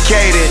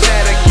medicated.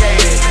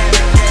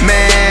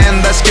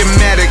 Man, let's get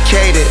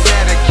medicated.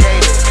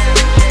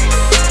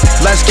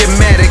 Let's get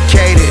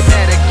medicated.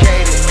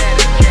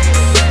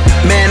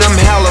 Man, I'm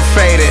hella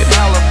faded.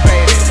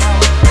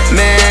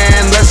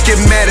 Man, let's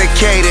get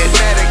medicated.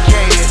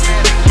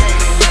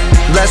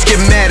 Let's get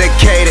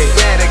medicated.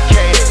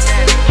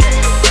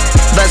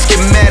 Let's get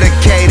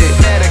medicated.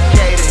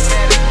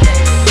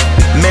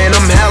 Man,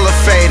 I'm hella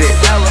faded.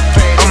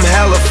 I'm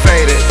hella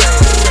faded.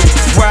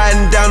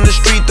 Riding down the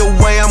street, the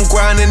way I'm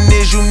grinding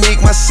is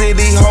unique. My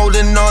city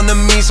holding on to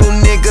me, so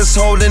niggas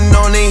holding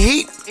on the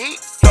heat.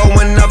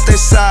 Throwing up their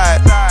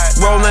side,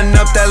 rolling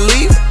up that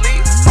leaf.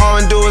 All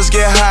we do is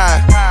get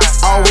high.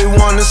 All we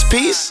want is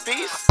peace.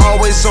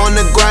 Always on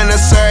the grind,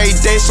 that's every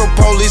day, so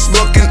police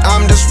looking.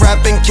 I'm just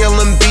rapping,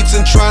 killing beats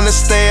and trying to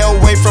stay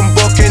away from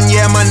booking.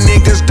 Yeah, my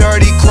niggas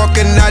dirty,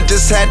 crookin', I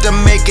just had to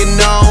make it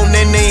known.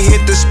 And they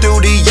hit the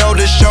studio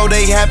to show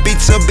they happy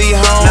to be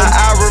home. Now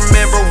I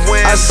remember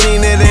when I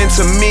seen it, and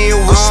to me it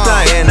was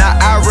stunting. Now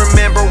I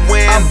remember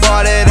when I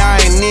bought it,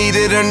 I ain't need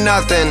it or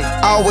nothing.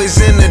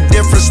 Always in a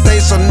different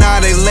state, so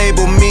now they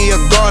label me a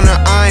goner.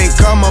 I ain't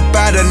come up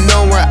out of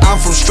nowhere, I'm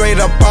from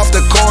straight up off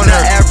the corner.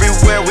 Now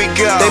everywhere we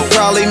go, they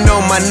probably know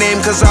my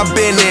name cause I've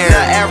been there.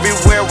 Now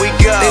everywhere we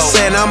go, they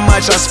saying how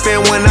much I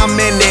spend when I'm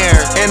in there.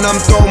 And I'm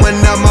throwing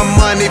up my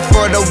money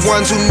for the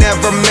ones who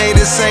never made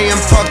it,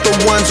 saying fuck the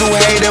ones who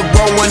hate it.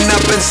 Rolling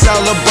up and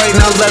celebrate,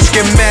 now let's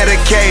get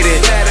medicated.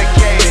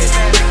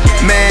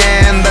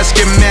 Man, let's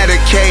get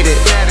medicated.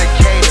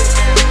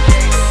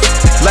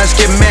 Let's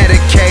get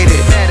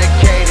medicated.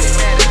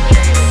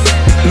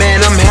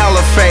 Man, I'm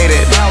hella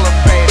faded.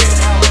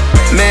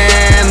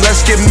 Man,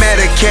 let's get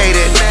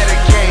medicated.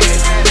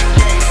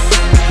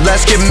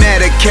 Let's get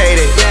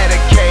medicated.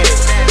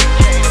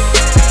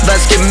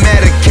 Let's get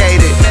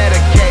medicated.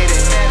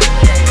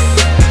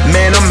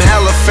 Man, I'm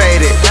hella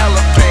faded.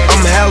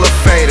 I'm hella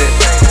faded.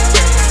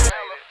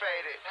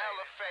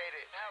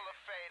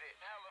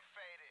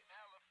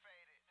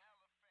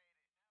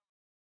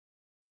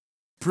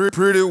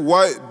 Pretty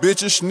white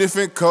bitches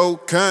sniffing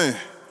cocaine.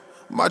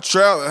 My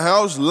trap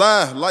house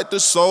live like the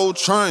Soul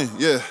Train,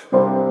 yeah.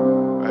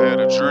 I had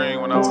a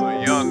dream when I was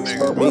a young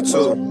nigga. Me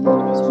too.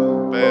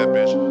 Bad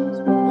bitches.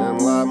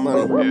 And a lot of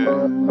money.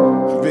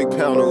 Yeah. Big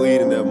pound of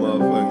weed in that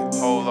motherfucker.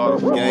 Whole lot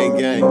of Gang.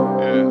 Yeah.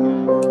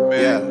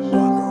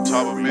 Millions.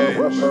 Top of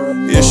millions.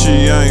 If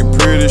she ain't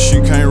pretty,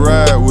 she can't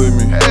ride with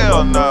me.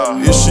 Hell nah.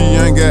 If she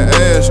ain't got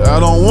ass, I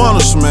don't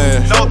wanna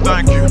smash. No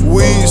thank you.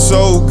 Weed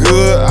so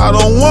good, I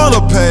don't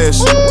wanna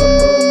pass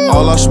it.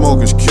 All I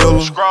smoke is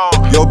killer.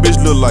 Strong. Yo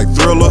bitch look like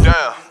Thriller.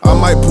 Damn. I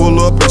might pull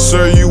up and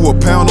serve you a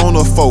pound on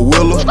a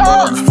 4-wheeler.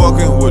 You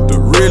fucking with the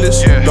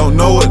realest, don't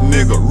know a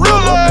nigga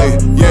realer. Hey,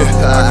 yeah,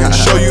 I can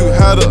show you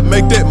how to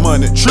make that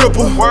money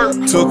triple.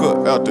 Took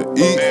her out to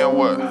eat,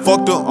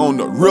 fucked her on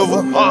the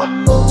river.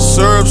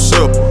 Serve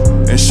simple,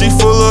 and she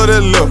full of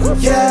that liquor.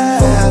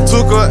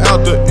 Took her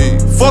out to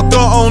eat, fucked her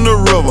on the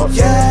river.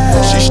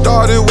 She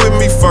started with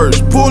me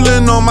first,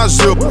 pulling on my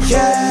zipper.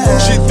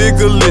 She thick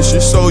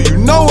delicious, so you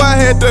know I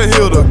had to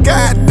hit her.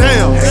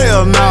 Goddamn,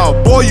 hell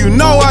no, boy, you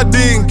know I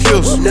didn't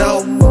kiss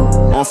her.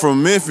 I'm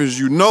from Memphis,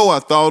 you know I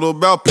thought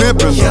about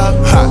pimping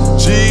her. Hot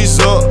G's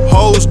up,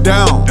 hoes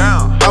down.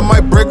 I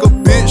might break a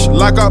bitch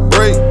like I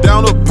break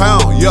down a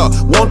pound. Yeah,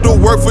 want to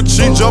work for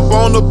cheap, jump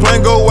on the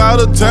plane, go out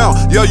of town.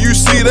 Yeah, you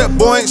see that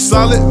boy ain't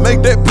solid,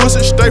 make that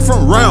pussy stay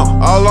from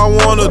round. All I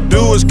wanna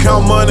do is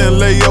count money and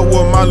lay up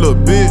with my little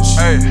bitch.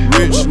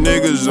 Rich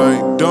niggas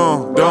ain't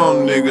dumb,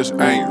 dumb niggas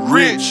ain't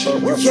rich.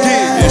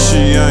 If she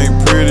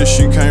ain't pretty,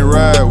 she can't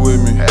ride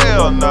with me.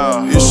 Hell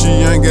no. If she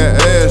ain't got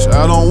ass,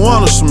 I don't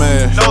wanna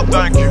smash. No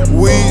thank you.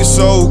 Weed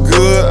so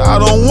good, I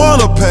don't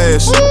wanna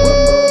pass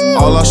it.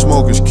 All I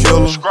smoke is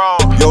killer.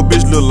 Yo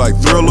bitch look like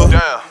Thriller.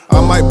 I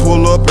might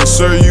pull up and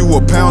serve you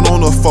a pound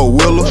on a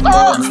 4-wheeler.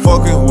 You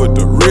fucking with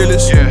the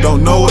realest,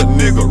 don't know a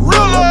nigga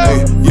realer.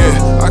 Hey,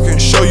 yeah, I can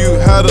show you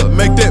how to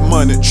make that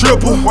money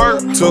triple.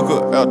 Took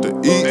her out to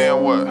eat,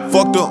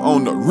 fucked her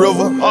on the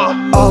river.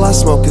 All I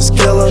smoke is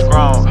killer.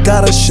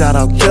 Got a shout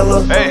out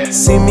killer.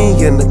 See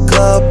me in the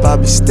club, I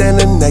be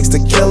standing next to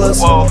killers.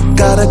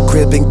 Got a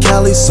crib in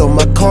Cali, so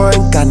my car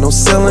ain't got no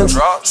ceilings.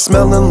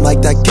 Smelling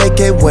like that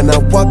KK when I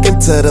walk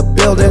into the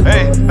building.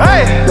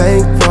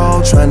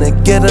 Bankroll,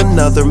 tryna get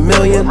another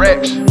million.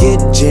 Get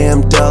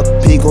jammed up,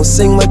 he gon'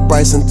 sing like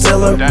Bryson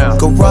Tiller.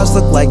 Garage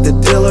look like the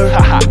dealer.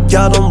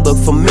 Y'all don't look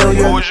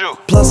familiar.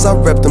 Plus I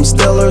rep them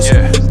Stillers.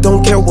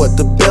 Don't care what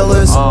the bill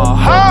is.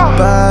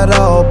 Buy it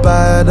all,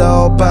 buy it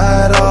all,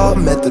 buy it all.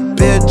 Met the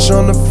bitch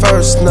on the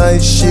first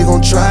night, she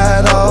gon' try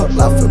it all.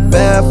 I feel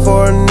bad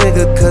for a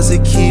nigga cause he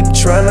keep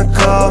tryna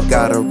call.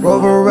 Got her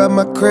over at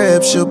my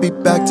crib, she'll be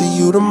back to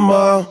you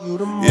tomorrow.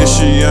 If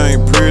she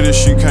ain't pretty,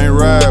 she can't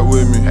ride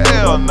with me.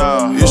 Hell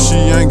no. If she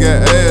ain't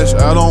got ass,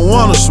 I don't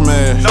wanna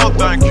smash. No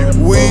thank you.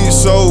 Weed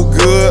so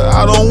good,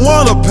 I don't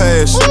wanna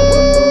pass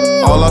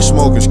it. All I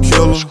smoke is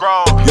killer.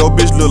 Yo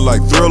bitch look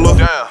like Thriller.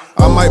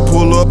 I might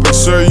pull up and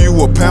serve you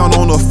a pound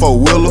on a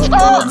 4-wheeler.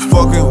 You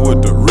fucking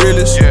with the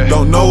realest,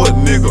 don't know a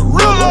nigga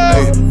realer.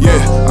 Hey,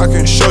 yeah, I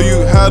can show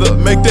you how to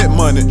make that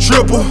money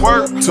triple.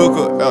 Took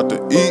her out to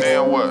eat,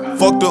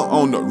 fucked her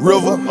on the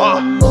river.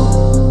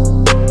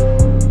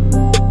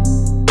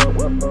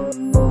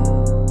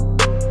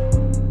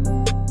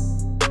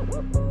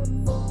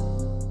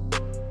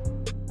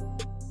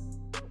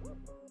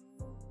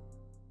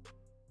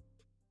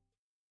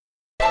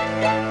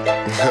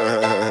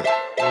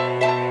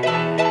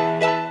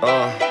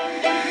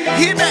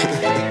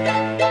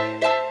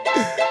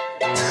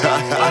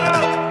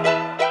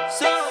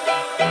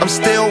 I'm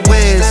still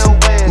Wiz,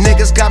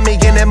 niggas got me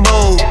in that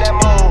mood.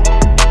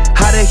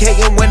 How they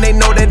hating when they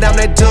know that I'm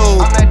that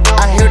dude?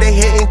 I hear they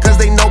hating cause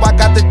they know I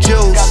got the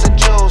juice.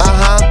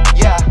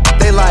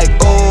 They like,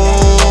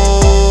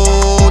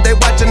 ooh, they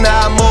watching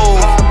how I move.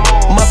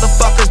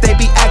 Motherfuckers, they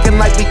be acting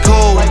like we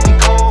cool.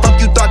 Fuck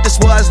you thought this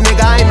was,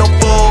 nigga, I ain't no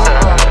fool.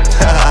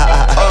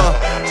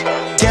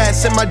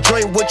 Gas in my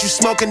joint, what you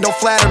smoking, don't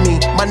flatter me.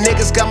 My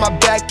niggas got my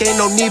back, ain't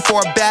no need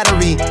for a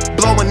battery.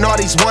 Blowing all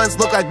these ones,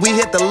 look like we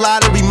hit the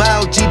lottery. My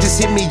LG just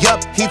hit me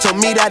up, he told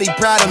me that he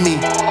proud of me.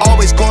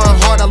 Always going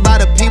hard, a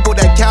lot of people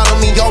that count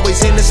on me. Always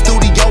in the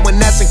studio, and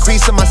that's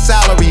increasing my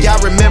salary. I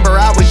remember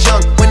I was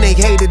young when they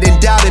hated and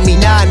doubted me.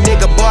 Now a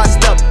nigga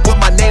bossed up, put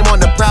my name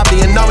on the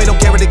property, and now we don't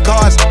care what it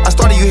costs. I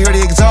started, you hear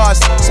the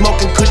exhaust,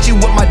 smoking cushy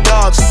with my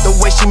dogs. The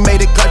way she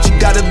made it cut, you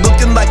got it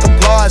looking like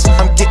applause.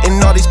 I'm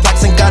getting all these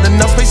plaques and got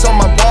enough space on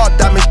my wall.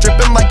 Diamonds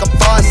dripping like a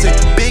faucet.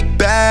 Big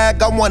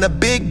bag, I want a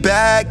big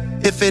bag.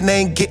 If it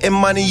ain't getting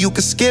money, you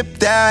can skip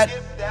that.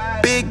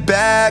 Big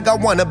bag, I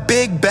want a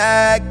big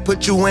bag.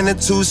 Put you in a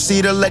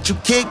 2-seater, let you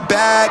kick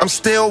back. I'm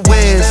still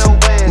Wiz,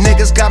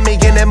 niggas got me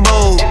in that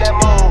mood.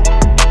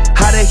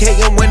 How they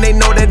hating when they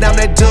know that I'm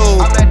that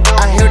dude?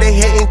 I hear they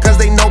hating cause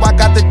they know I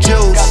got the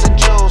juice.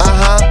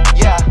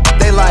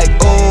 They like,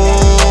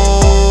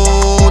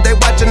 ooh, they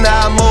watching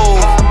how I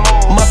move.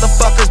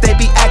 Motherfuckers, they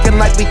be acting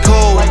like we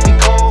cool.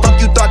 Fuck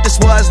you thought this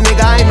was,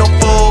 nigga, I ain't no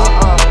fool.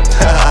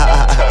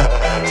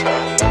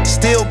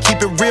 Still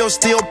keep it real,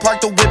 still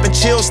park the whip and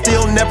chill.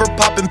 Still never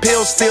popping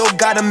pills, still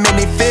got them in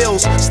they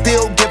feels.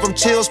 Still give them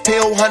chills,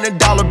 pill, $100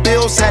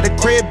 bills. Had a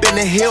crib in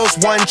the hills,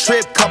 one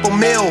trip, couple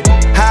mil.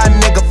 High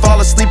nigga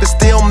fall asleep and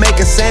still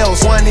making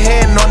sales. One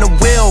hand on the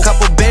wheel,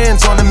 couple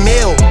bands on the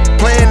mill.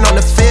 Playing on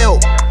the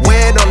field,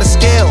 weighed on the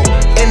scale.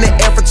 In the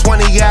air for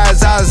 20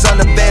 years, I was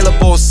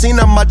unavailable. Seen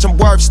how much I'm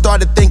worth,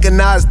 started thinking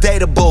I was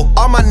dateable.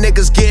 All my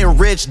niggas getting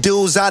rich,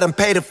 dudes, I done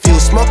paid a few.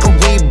 Smoking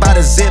weed by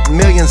the zip,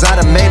 millions, I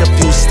done made a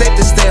few. Safe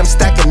to stay, I'm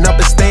stacking up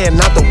and staying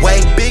out the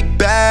way. Big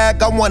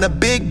bag, I want a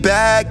big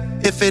bag.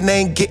 If it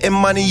ain't getting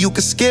money, you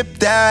can skip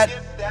that.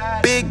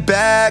 Big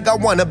bag, I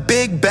want a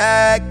big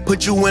bag.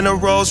 Put you in a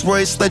Rolls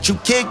Royce, let you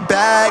kick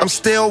back. I'm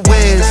still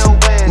Wiz,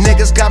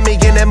 niggas got me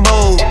in that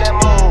mood.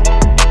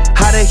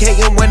 How they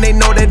hating when they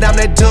know that I'm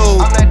that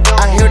dude?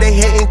 I hear they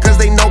hating cause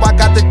they know I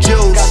got the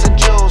juice.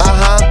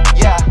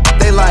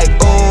 They like,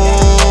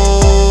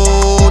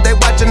 ooh, they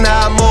watching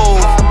how I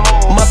move.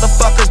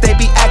 Motherfuckers, they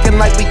be acting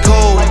like we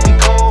cool.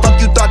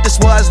 Fuck you thought this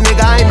was,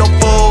 nigga, I ain't no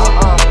fool.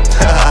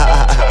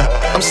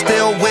 I'm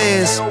still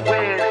Wiz.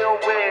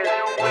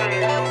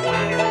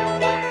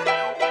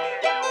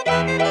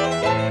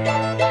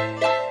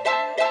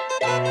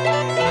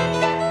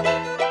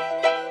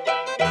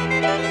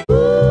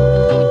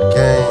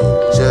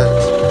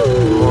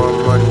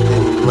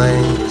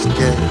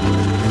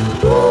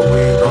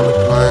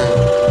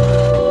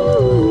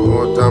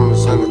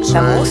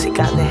 La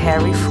música de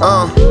Harry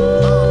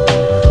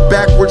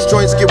Backwards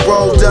joints get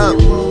rolled up.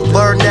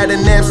 Learned that in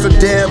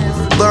Amsterdam.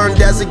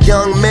 Learned as a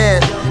young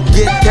man.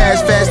 Get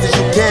cash fast as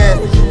you can,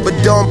 but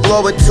don't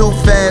blow it too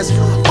fast.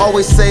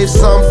 Always save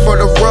some for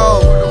the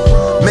road.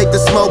 Make the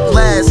smoke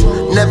last.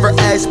 Never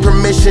ask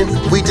permission,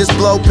 we just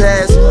blow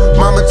past.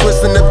 Mama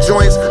twisting up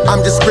joints,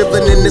 I'm just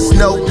scribbling in this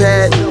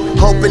notepad.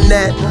 Hoping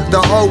that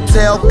the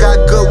hotel got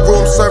good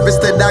room service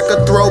that I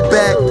could throw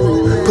back.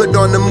 Put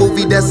on a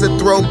movie that's a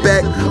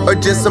throwback, or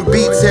just some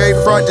beats Harry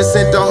Fraud just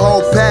sent a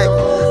whole pack.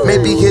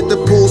 Maybe hit the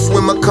pool,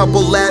 swim a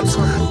couple laps.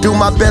 Do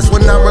my best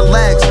when I'm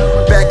relaxed.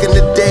 Back in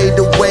the day,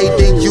 the way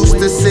they used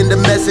to send a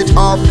message,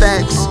 all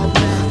facts.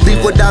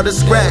 Leave without a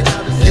scratch.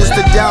 Used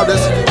to doubt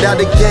us, now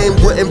the game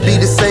wouldn't be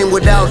the same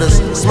without us.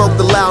 Smoke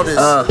the loudest.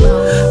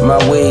 My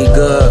weed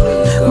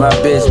good, my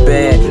bitch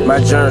bad, my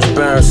germs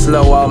burn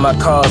slow, all my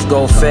cars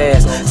go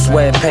fast.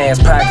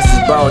 Sweatpants, pockets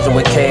is bulging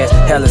with cash,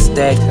 hella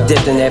stacks.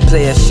 Dipped in that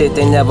player shit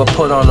they never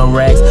put on them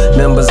racks.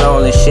 Members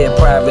only shit,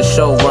 private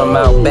showroom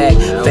out back.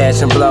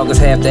 Fashion bloggers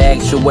have to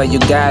ask you where you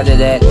got it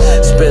at.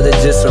 Spitter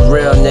just a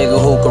real nigga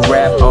who can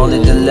rap,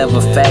 only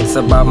deliver facts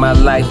about my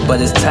life,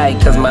 but it's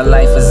tight cause my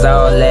life is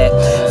all that.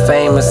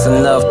 Famous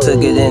enough to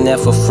get in there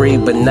for free,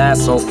 but not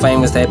so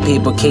famous that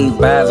people keep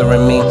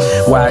bothering me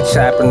while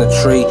chopping the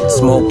tree,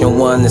 smoking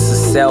one. It's a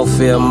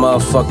selfie, a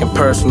motherfucking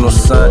personal,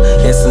 son.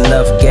 It's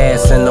enough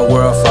gas in the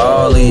world for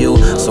all of you,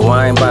 so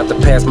I ain't about to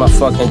pass my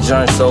fucking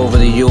joints over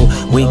to you.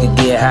 We could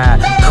get high,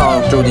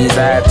 comb through these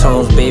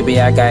iTunes, baby.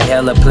 I got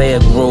hella player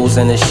grooves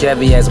in the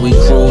Chevy as we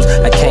cruise.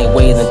 I can't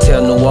wait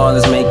until New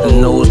Orleans make the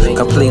news.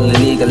 Completely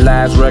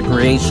legalized,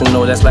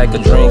 recreational, that's like a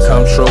dream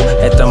come true.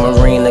 At the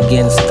marina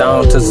getting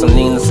stoned to some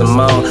Nina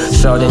Simone.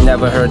 Sure they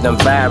never heard them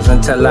vibes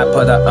until I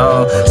put her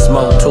on.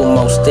 Smoked 2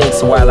 more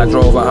sticks while I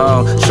drove her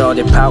home.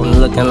 Shorty pouting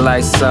looking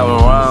like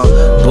something wrong,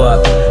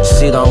 but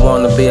she don't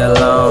wanna be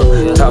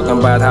alone. Talking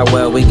about how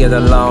well we get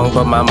along,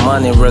 but my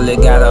money really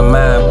got her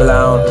mind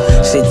blown.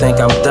 She think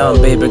I'm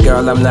dumb, baby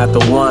girl, I'm not the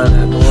one.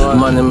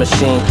 Money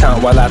machine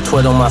count while I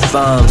twiddle my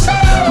thumbs.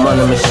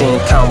 Money machine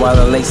count while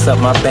I lace up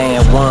my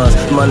band ones.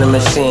 Money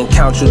machine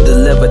count, you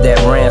deliver that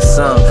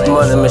ransom.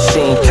 Money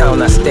machine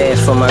count, I stash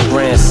for my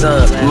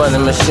grandsons. Money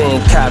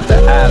machine cop the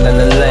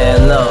island and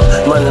land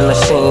on. Money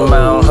machine,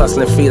 my own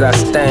hustling feet I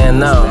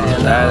stand on.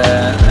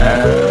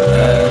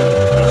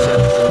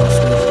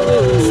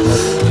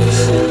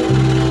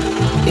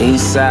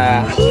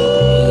 Eastside,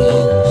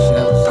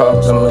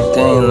 Park the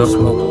Medina,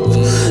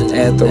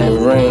 at the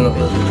marina.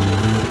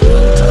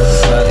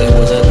 It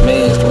was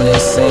amazed when they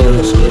seen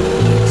us.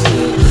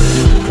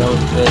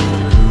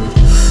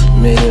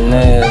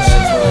 Millionaires,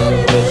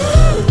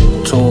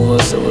 2 of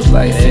us, it was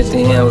like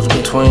 50 M's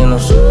between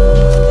us.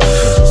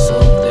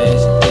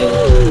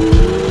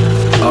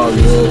 All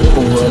these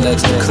who were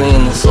extra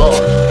cleaners.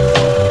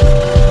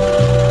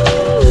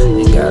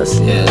 You gotta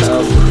see it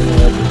out.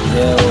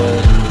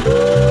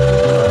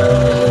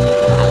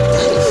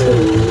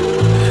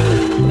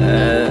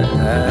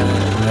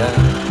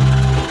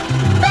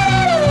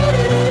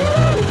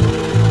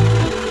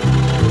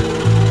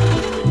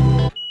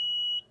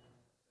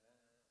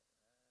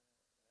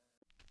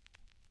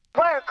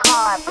 Work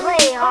hard,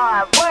 play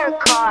hard,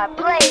 work hard,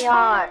 play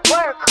hard,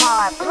 work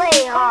hard,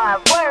 play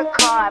hard,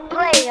 work hard,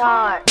 play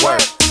hard.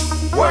 Work,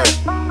 work,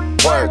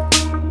 work,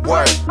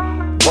 work,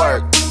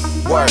 work,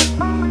 work,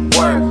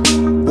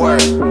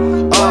 work,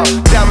 work.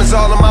 Diamonds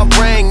all on my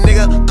ring,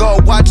 nigga.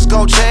 Gold watches,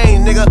 gold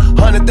chain, nigga.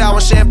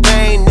 100,000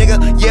 champagne, nigga.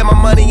 Yeah, my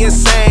money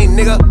insane,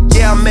 nigga.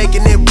 Yeah, I'm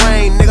making it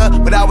rain,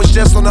 nigga. But I was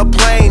just on a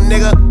plane,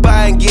 nigga.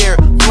 Buying gear,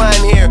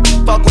 flying here.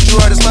 Fuck what you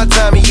heard, it's my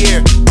time of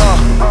year.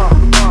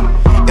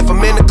 If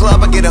I'm in the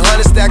club, I get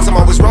 100 stacks. I'm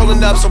always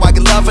rolling up, so I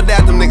get love for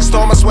that. Them niggas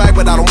stole my swag,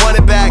 but I don't want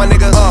it back. My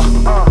nigga,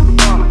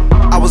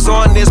 I was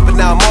on this, but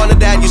now I'm on to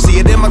that. You see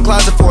it in my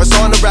closet, for it's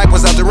on the rack.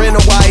 Was out there in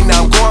Hawaii,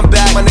 now I'm going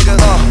back. My nigga,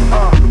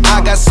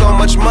 I got so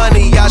much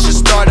money, I should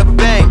start a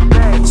bank.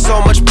 So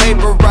much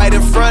paper right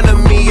in front of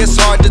me, it's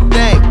hard to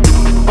think.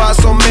 Buy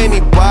so many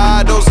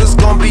bottles, it's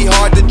gonna be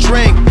hard to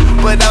drink.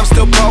 But I'm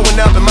still growing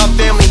up, and my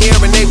family here,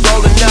 and they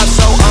rolling up.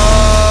 So,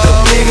 the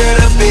bigger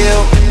the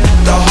bill,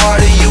 the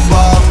harder you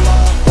ball.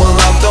 Well,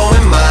 I'm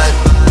throwing mine,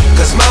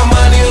 cause my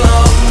money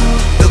long.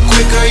 The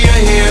quicker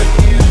you're here,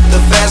 the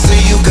faster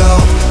you go.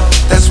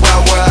 That's why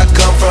we're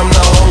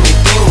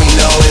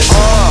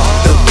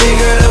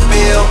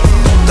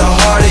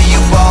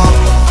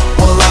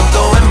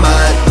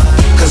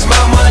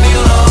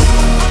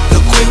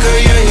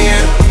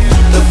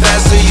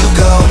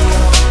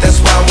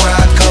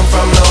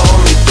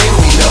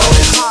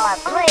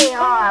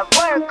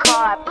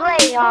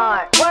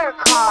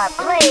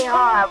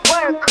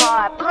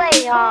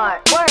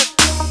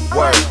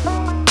work,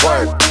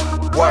 work,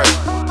 work,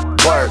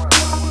 work,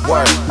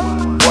 work,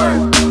 work,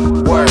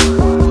 work.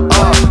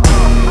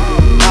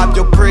 Hop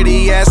your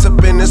pretty ass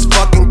up in this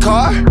fucking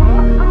car.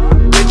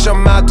 Bitch,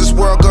 I'm out this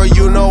world, girl,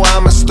 you know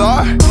I'm a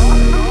star.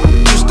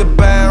 Used to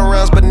buy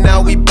rounds, but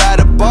now we buy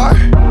the bar.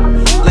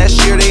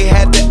 Last year they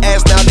had to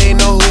ask, now they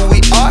know who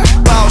we are.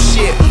 Ball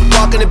shit,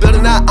 walk in the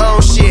building, I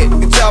own shit. You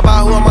can tell by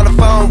who I'm on the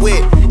phone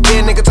with.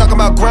 Yeah, nigga talking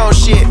about grown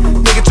shit.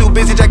 Nigga too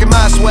busy jacking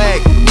my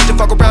swag. Need to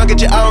fuck around, get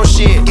your own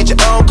shit. Get your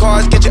own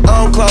cars, get your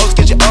own clothes,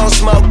 get your own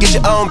smoke, get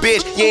your own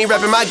bitch. You ain't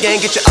rapping my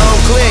gang, get your own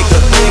clique. The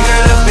bigger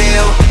the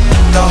bill,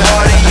 the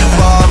harder you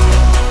fall.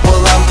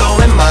 Well, I'm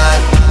throwing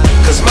mine,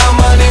 cause my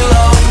money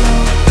low.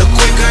 The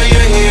quicker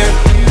you're here,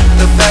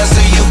 the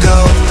faster you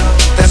go.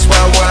 That's why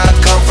where I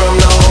come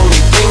from, the only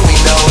thing we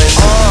know is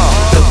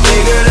the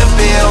bigger the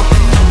bill,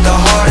 the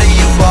harder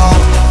you ball.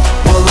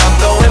 Well, I'm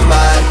throwing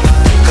mine,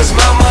 cause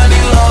my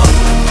money low.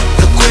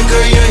 The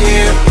quicker you're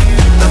here,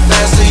 the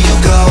faster you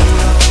go.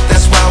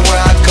 That's why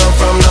where I come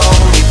from, the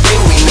only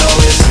thing we know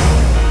is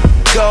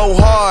go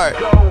hard.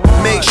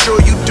 Make sure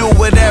you do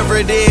whatever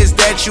it is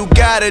that you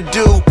gotta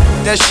do.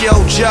 That's your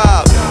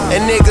job.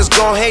 And niggas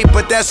gon' hate,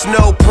 but that's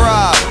no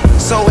prob.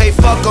 So hey,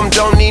 fuck them,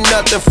 don't need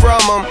nothing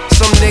from them.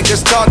 Some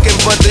niggas talking,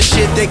 but the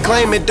shit they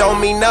claim it don't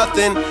mean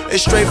nothing.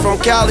 It's straight from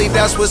Cali,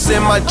 that's what's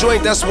in my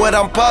joint, that's what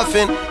I'm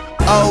puffin'.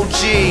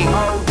 OG,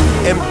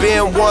 and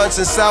been one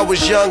since I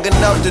was young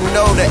enough to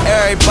know that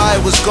everybody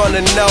was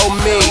gonna know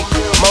me.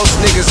 Most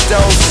niggas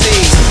don't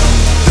see.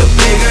 The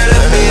bigger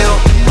the bill,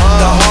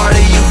 the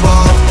harder you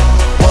ball.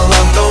 Well,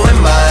 I'm throwing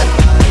mine,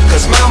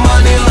 cause my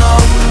money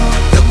long.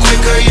 The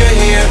quicker you're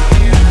here,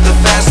 the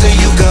faster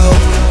you go.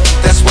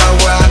 That's why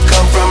where I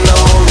come from, the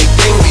only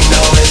thing we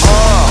know is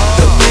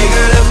the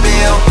bigger the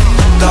bill,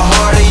 the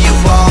harder you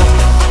ball.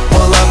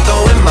 Well, I'm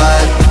throwing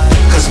mine,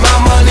 cause my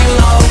money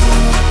long.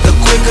 The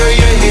quicker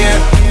you're here,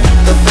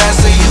 the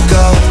faster you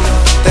go.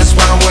 That's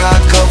why where I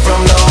come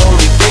from, the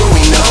only thing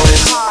we know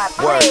is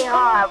work,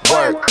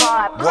 work, work,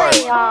 work,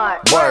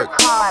 work,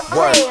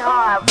 work,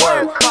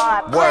 work,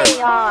 work.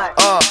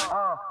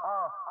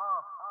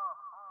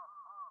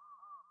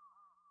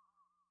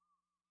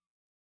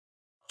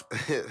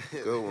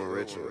 Good one,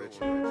 Richard.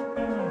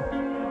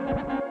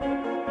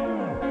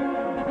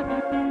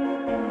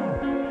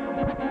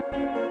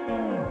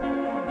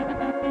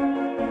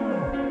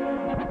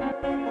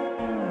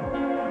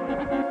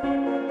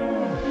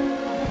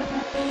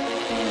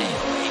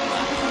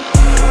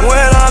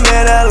 When I'm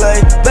in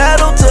LA,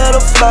 battle to the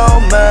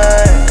floor,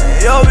 man.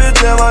 Yo,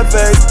 bitch in my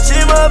face,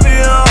 she must be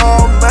a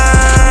home,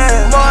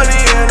 man.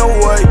 Money in the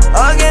way,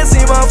 I can't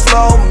see my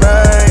flow,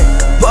 man.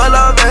 Pull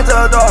up into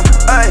the door,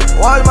 ayy,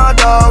 watch my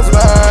dogs,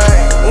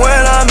 man.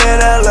 When I'm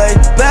in LA,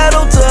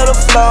 battle to the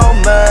floor,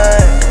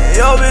 man.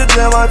 Yo, bitch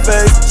in my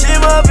face, she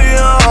must be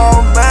a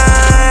home,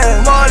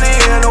 man. Money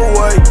in the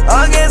way,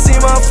 I can't see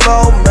my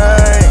flow,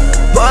 man.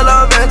 Pull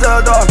up into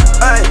the door,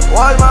 ayy,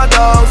 watch my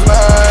dogs,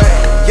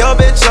 man. Yo,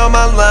 bitch on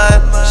my line,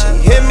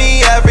 she hit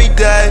me every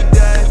day.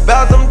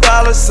 About them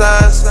dollar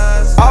signs,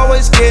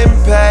 always getting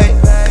paid.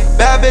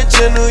 Bad bitch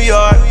in New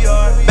York,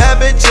 bad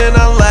bitch in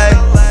LA.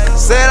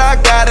 Said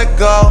I gotta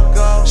go,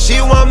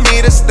 she want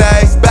me to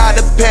stay. By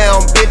the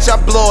pound, bitch I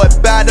blow it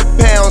by the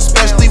pound.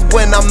 Especially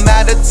when I'm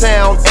out of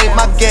town. Ain't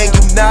my gang,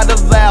 you not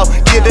allowed.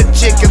 Get a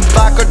chick and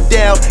lock her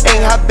down.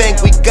 Ain't hot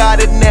bank, we got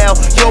it now.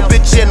 Yo,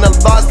 bitch in the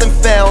lost and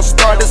found.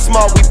 Started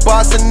small, we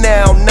bossin'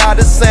 now, not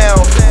a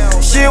sound.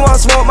 She want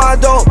smoke my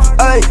dope,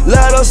 ayy,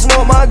 let her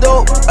smoke my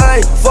dope,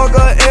 ayy. Fuck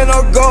her in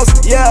a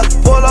ghost, yeah,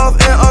 pull off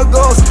in a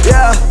ghost,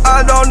 yeah.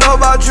 I don't know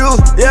about you,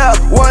 yeah,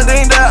 one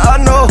thing that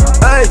I know,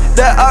 ayy,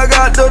 that I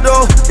got the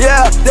dough,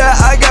 yeah, that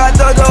I got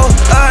the dough,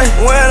 ayy.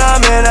 When I'm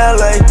in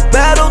LA,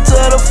 battle to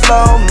the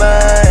floor,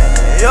 man.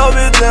 Yo,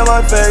 bitch in my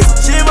face,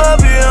 she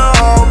must be a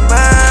home,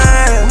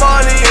 man.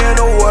 Money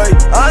in the way,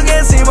 I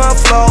can't see my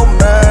flow,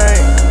 man.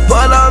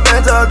 Pull up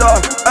into the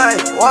door, ayy,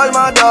 watch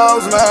my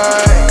dogs,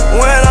 man.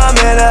 When I'm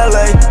in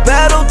LA,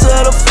 battle to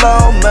the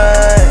floor,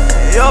 man.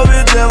 Yo,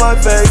 bitch in my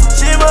face,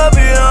 she must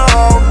be a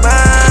home,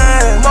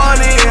 man.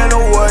 Money in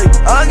the way,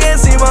 I can't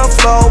see my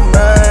flow,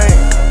 man.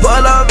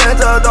 Pull up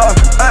into the door,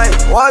 ayy,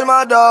 watch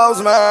my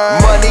dogs,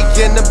 man. Money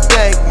in the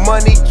bank,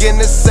 money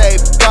in the safe.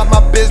 Got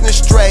my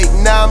business straight,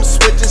 now I'm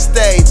switching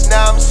states.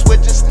 Now I'm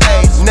switching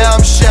states. Now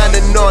I'm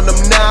shining on them,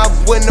 now I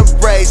win the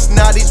race.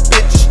 Now these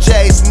bitches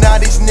chase, now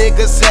these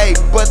niggas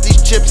hate. But these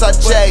chips I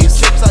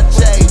chase.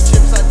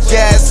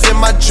 Gas in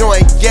my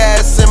joint,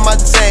 gas in my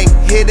tank.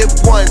 Hit it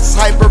once,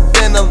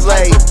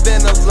 hyperventilate.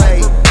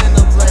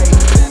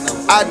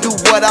 I do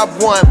what I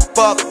want,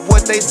 fuck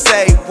what they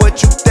say.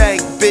 What you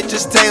think,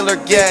 bitches Taylor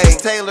gang.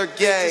 Taylor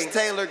gang,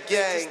 Taylor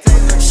gang.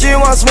 She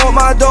want smoke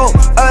my dope,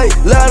 ayy,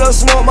 let her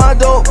smoke my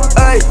dope,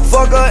 ayy.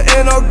 Fuck her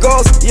in a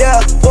ghost,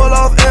 yeah, pull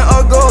off in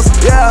a ghost,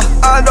 yeah.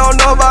 I don't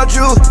know about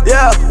you,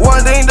 yeah,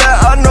 one thing that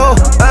I know,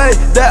 ayy,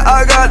 that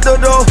I got the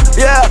dough,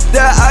 yeah,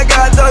 that I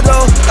got the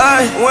dough,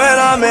 ayy. When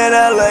I'm in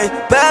LA,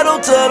 battle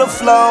to the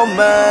floor,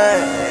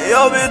 man.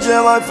 Yo, bitch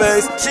in my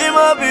face, she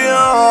might be a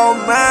home,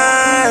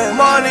 man.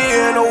 Money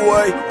in the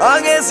way,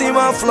 I can't see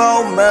my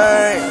flow,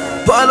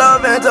 man. Pull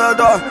up into the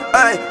door,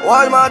 ayy,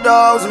 watch my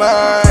dogs,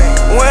 man.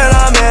 When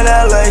I'm in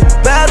LA,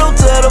 battle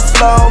to the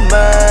floor,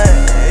 man.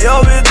 Yo,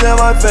 bitch in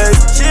my face,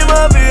 she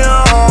might be a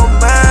home,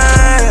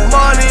 man.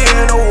 Money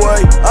in the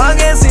way, I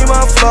can't see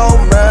my flow,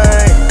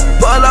 man.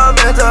 Pull up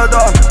into the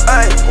door,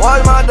 ayy,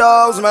 watch my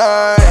dogs,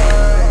 man.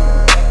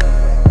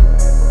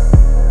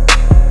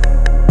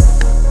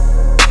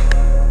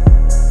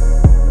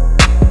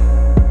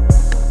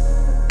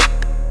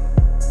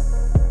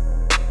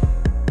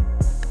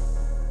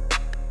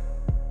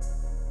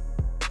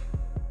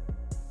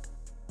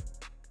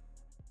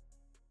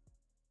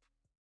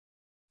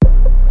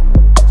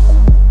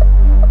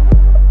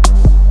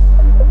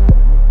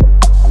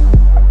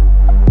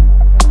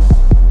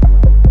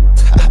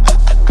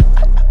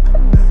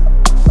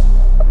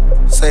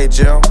 Say,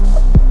 Jill.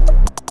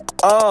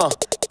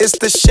 It's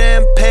the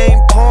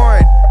champagne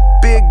pouring,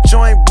 big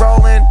joint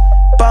rolling,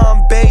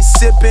 Bombay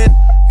sipping,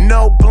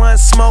 no blunt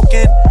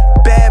smoking,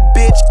 bad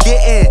bitch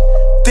getting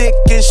thick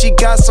and she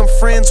got some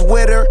friends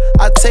with her.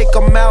 I take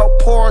them out,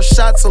 pour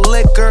shots of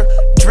liquor,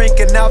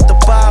 drinking out the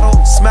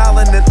bottle,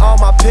 smiling in all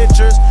my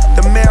pictures.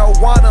 The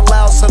marijuana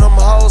loud, so them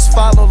hoes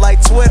follow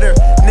like Twitter.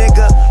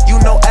 Nigga, you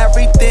know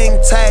everything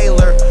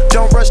Taylor.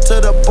 Don't rush to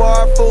the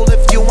bar, fool,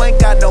 if you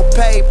ain't got no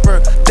paper.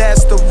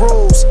 That's the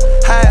rules.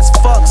 High as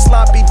fuck,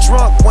 sloppy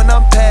drunk when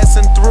I'm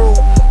passing through.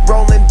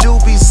 Rolling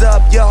doobies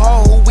up, your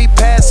hoe who we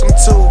pass them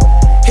to.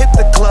 Hit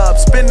the club,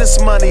 spend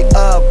this money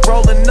up,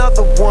 roll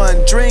another one,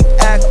 drink,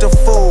 act a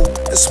fool.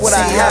 That's what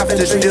I have to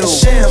do.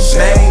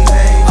 Champagne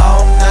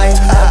all night,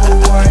 never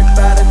worry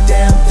about a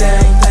damn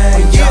thing.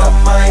 Yeah,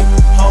 might,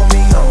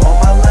 homie, I'm on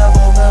my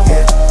level.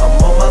 Yeah,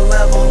 I'm on my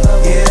level.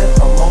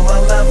 Yeah, I'm on my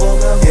level.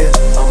 Yeah,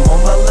 I'm on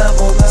my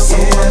level. So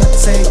I'ma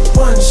take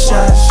one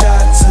shot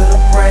to the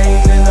brain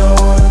and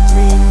order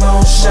 3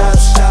 more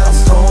shots. I'm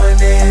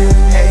going in.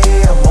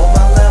 Hey, I'm on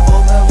my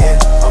level. Yeah,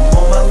 I'm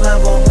on my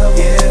level.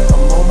 Yeah,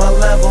 I'm on my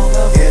level.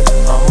 Yeah,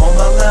 I'm on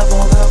my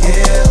level.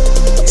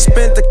 Yeah.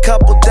 Spent a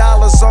couple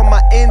dollars on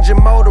my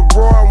engine motor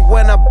roaring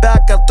when I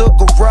back out the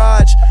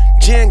garage.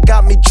 Gin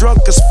got me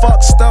drunk as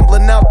fuck,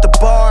 stumbling out the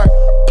bar.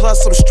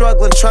 Plus I'm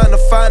struggling trying to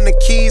find the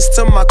keys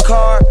to my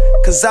car,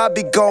 cause I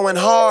be going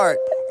hard.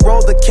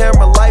 Roll the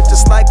camera, life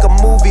just like a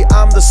movie,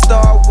 I'm the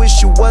star.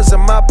 Wish you was in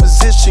my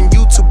position,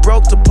 you too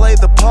broke to play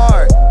the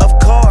part. Of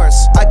course,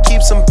 I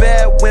keep some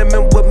bad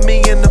women with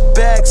me in the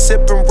bag,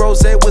 sipping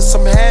rosé with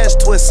some hash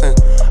twisting.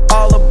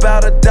 All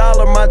about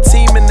 $1, my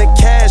team in the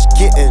cash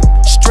getting.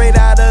 Straight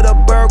out of the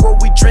burger,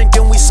 we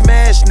drinking, we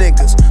smash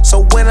niggas.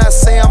 So when I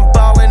say I'm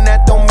ballin',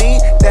 that don't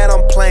mean that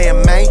I'm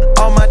playing, man.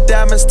 All my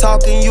diamonds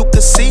talking, you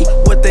can see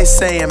what they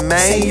saying,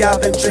 man. See,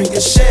 I've been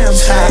drinking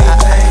champagne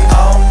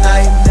all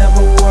night,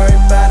 never worry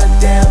about a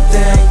damn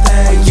thing.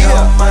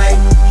 Yeah, might,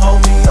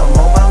 homie, I'm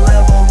on my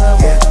level.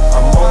 Yeah,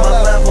 I'm on my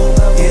level.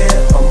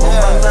 Yeah, I'm on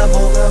my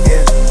level.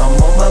 Yeah, I'm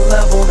on my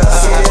level.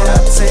 Yeah,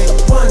 I take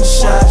one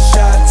shot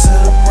to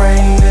the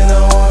brain and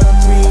order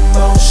 3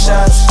 more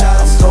shots.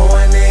 I'm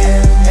going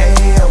in. Hey,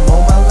 I'm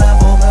on my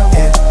level.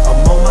 Yeah,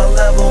 I'm on my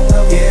level.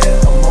 Yeah,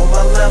 I'm on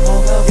my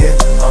level. Yeah,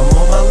 I'm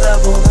on my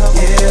level.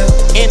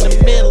 Yeah. In the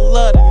middle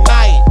of the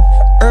night,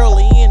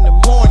 early in the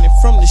morning,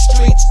 from the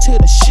streets to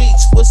the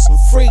sheets with some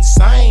freaks.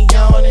 I ain't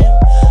yawning,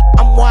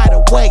 I'm wide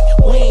awake.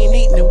 We ain't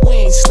eating and we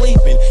ain't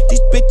sleeping.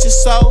 These bitches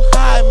so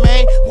high,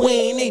 man,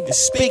 we ain't even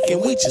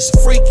speaking. We just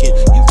freaking.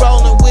 You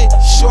rolling with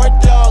Short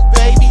Dog,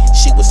 baby.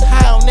 She was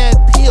high on that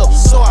pill,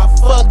 so I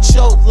fucked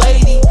your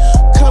lady.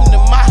 Come to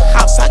my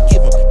house, I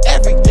give them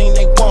everything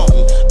they want.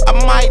 I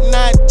might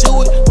not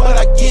do it, but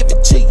I give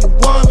it to you,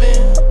 woman.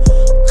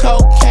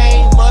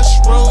 Cocaine,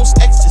 mushrooms,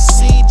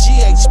 ecstasy,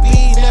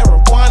 GHB,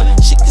 marijuana.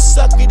 She can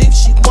suck it if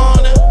she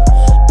wanna.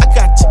 I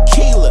got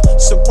tequila,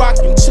 so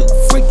rockin' 2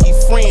 freaky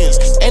friends,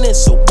 and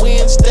it's a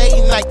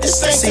Wednesday night.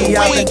 This ain't See, the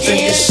I've been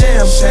drinking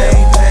weekend.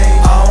 champagne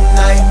all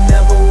night,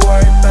 never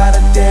worry about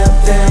a damn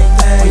thing.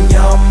 When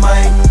y'all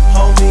might,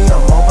 homie,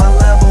 I'm on my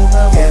level.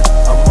 Yeah,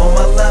 I'm on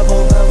my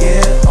level.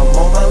 Yeah, I'm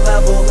on my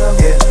level.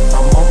 Yeah,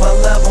 I'm on my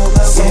level.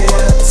 So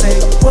I'ma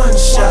take one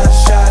shot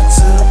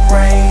to the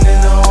brain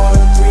and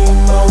order 3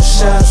 more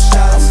shots.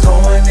 I'm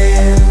going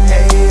in.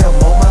 Hey, I'm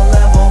on my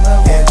level.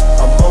 Yeah,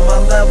 I'm on my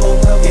level.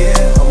 Yeah,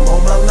 I'm on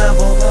my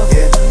level.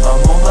 Yeah,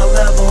 I'm on my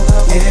level.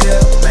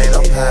 Yeah, Man,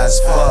 I'm high as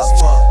fuck.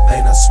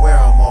 Man, I swear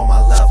I'm on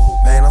my level.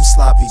 Man, I'm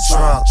sloppy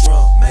drunk.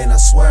 Man, I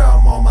swear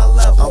I'm on my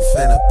level. I'm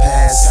finna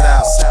pass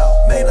out.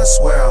 Man, I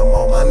swear I'm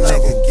on my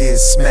nigga get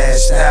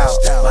smashed out.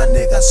 My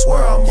nigga, I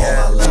swear I'm on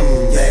my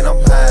level. Man,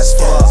 I'm high as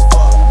fuck.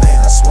 Man,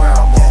 I swear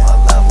I'm on my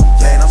level.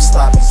 Man, I'm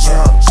sloppy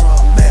drunk.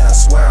 Man, I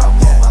swear I'm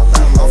on my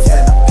level. I'm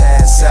finna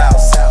pass out.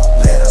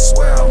 Man, I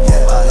swear I'm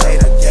on my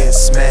hater get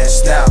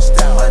smashed out.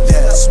 My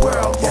nigga, I swear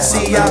I'm on my level.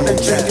 See, I've been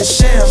drinking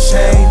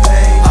champagne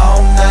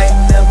all night,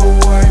 never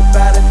worry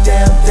about a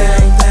damn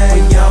thing.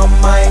 When y'all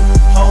might,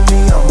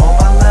 homie, I'm on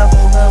my level.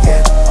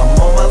 Yeah, I'm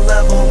on my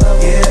level.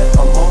 Yeah,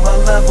 I'm on my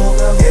level.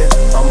 Yeah,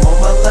 I'm on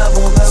my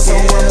level. So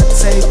I'ma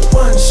take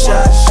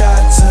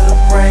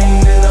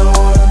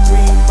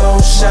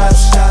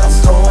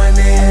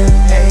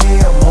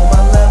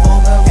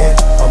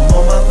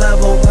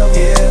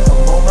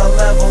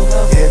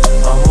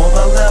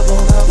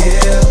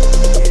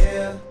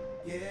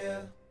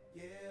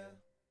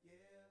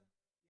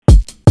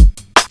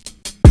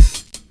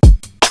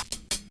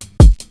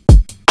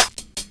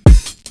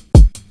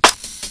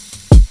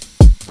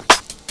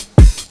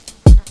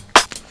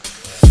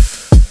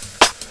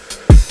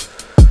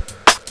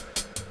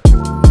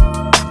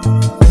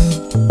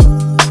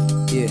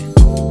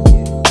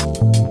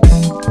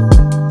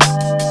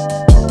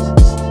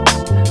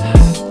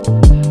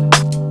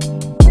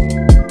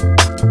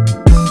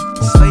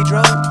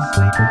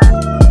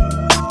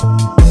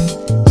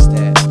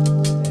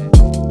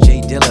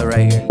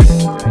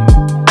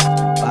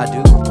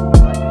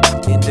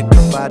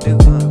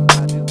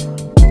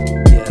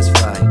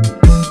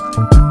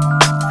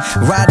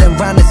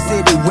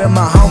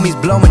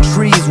breeze, blowing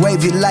trees,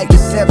 wavy like the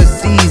 7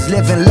 seas,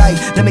 living life.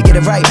 Let me get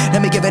it right,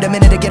 let me give it a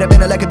minute to get up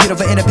in it like a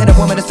beautiful independent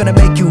woman that's finna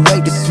make you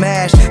wait to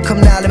smash.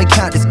 Come now, let me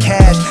count this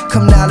cash.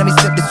 Come now, let me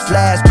sip this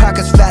flash.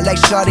 Pockets fat like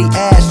shorty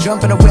ass.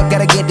 Jump in the whip,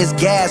 gotta get this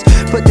gas.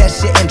 Put that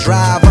shit in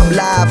drive. I'm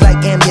live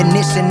like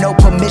ammunition, no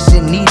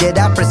permission needed.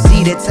 I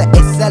proceeded to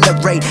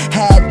accelerate.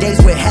 Had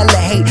days with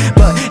hella hate,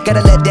 but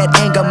gotta let that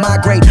anger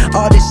migrate.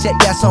 All this shit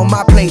that's on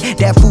my plate,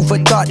 that food for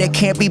thought that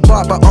can't be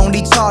bought, but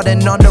only taught.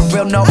 And on the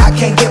real, no, I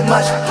can't get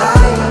much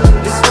higher.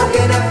 Been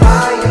smoking that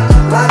fire,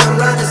 riding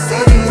around the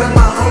city with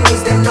my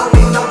homies that know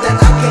me know that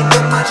I can't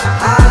get much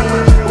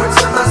higher. Word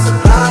to my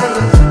supplier,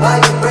 why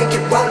you break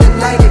it, roll it,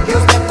 light it,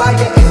 use that fire,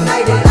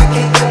 ignite it. I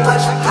can't get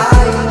much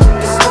higher.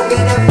 Been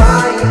smoking that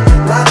fire,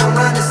 riding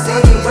around the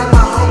city with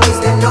my homies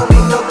that know me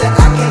know that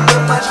I can't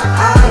get much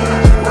higher.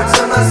 Word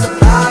to my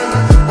supplier,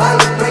 why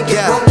you break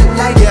it, roll it,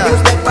 light it,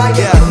 use that fire,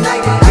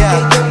 ignite it. I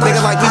can't get much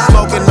Nigga like we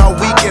smoking all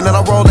weekend, and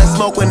I roll that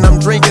smoke when I'm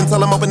drinking. Tell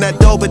them open that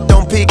door, but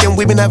don't peek. And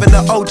we been having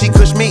the OG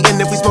Kush meeting.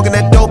 If we smoking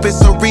that dope,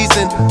 it's a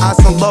reason. I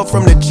so low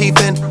from the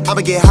chiefin'.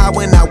 I'ma get high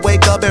when I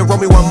wake up and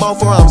roll me one more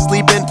before I'm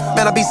sleeping.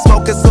 Man, I be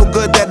smoking so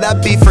good that I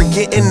be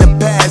forgetting the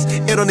past.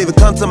 It don't even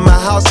come to my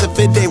house if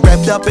it ain't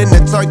wrapped up in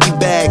the turkey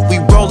bag.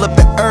 We roll up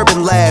the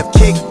urban lab,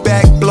 kick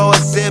back, blow a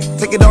zip,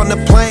 take it on the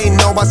plane.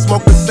 No, I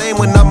smoke the same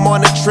when I'm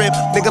on a trip.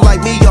 Nigga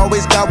like me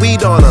always got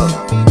weed on her.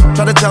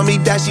 Try to tell me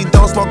that she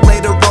don't smoke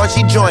later on,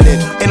 she join it.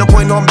 Ain't no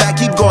point on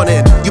back, keep going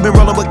in. You been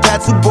rolling with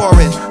cats who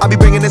boring. I be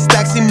bringing the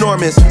stacks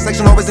enormous.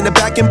 Section always in the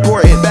back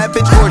important. Bad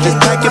bitch gorgeous,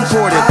 pack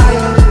imported.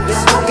 Been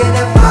smoking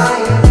that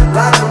fire,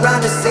 riding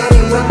around the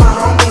city with my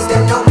homies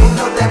that know me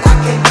know that I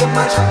can't get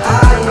much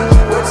higher.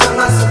 Word to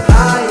my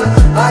supplier,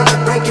 why you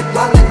break it,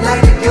 roll it,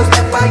 light it, use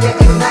that fire,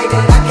 ignite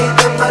it. I can't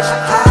get much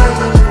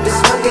higher. Been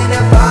smoking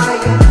that fire,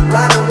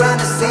 riding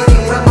around the city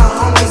with my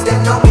homies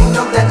that know me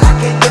know that I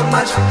can't get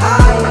much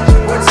higher.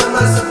 Word to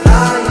my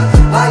supplier,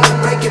 why you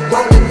break it,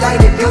 roll it,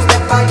 light it, use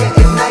that fire,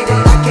 ignite it.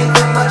 I can't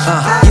get much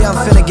higher. Yeah, I'm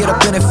finna get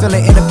up in it,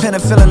 feeling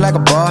independent, feeling like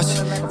a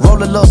boss.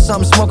 Roll a little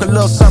something, smoke a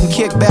little something,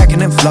 kick back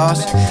and then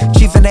floss.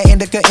 Chief in that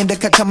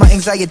indica, tell my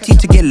anxiety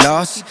to get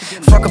lost.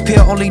 Fuck a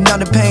pill, only numb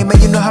the pain,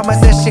 man, you know how much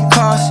that shit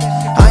costs.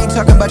 I ain't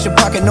talking about your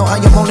pocket, no, I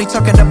am only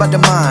talking about the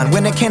mind.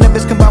 When the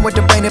cannabis combined with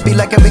the brain, it be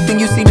like everything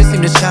you see to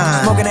seem to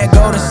shine. Smoking that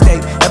golden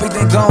state,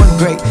 everything going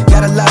great.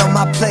 Got a lot on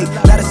my plate,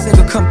 not a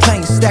single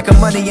complaint. Stack of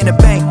money in the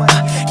bank.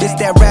 This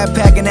that rap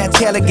pack and that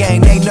Taylor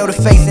gang. They know the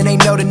face and they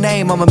know the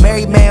name. I'm a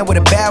married man with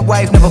a bad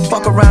wife, never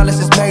fuck around unless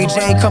it's Mary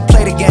Jane. Come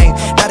play the game,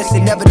 now this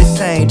shit never the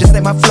same. Just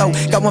like my flow,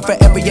 got one for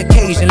every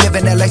occasion.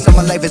 Living that life, so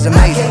my life is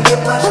amazing. I can't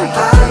get much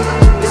higher,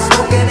 been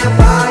smoking that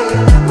fire,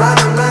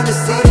 riding around the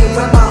city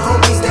with my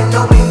homies that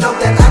know me know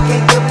that I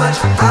can't get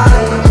much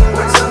higher.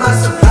 Word to my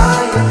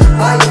supplier,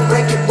 why you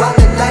break it, roll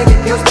it, light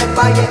it, use that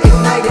fire,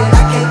 ignite it.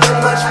 I can't get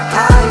much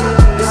higher,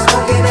 been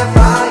smoking that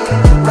fire,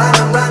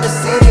 riding around the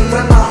city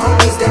with my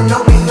homies that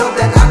know me know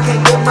that I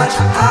can't get much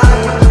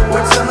higher.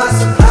 Word to my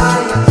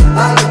supplier,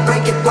 why you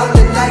break it, roll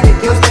it, light it,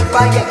 use that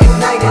fire,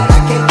 ignite it. I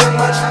can't get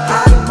much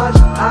higher.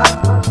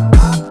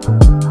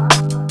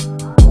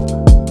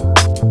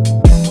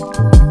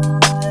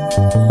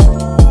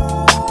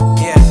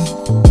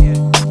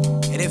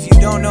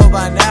 Don't know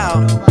by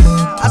now,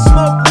 I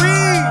smoke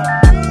weed.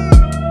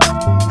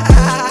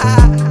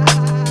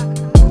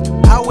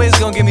 How Wiz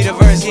gonna give me the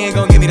verse, he ain't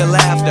gonna give me the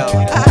laugh though.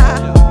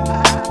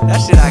 That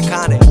shit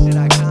iconic.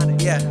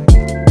 Yeah,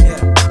 yeah,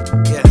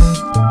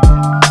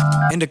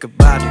 yeah. Indica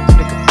body,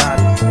 indica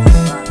body.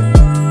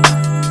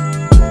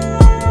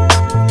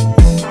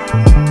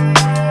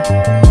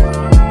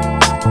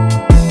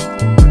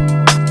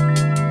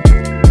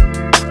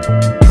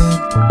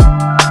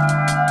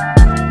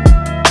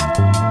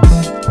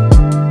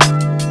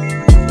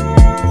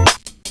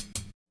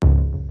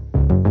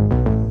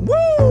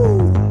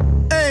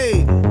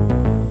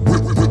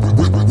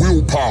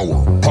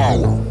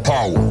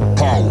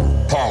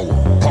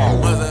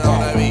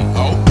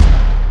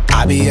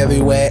 I be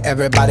everywhere,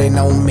 everybody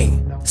know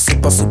me.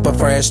 Super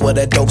fresh with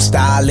a dope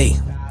style.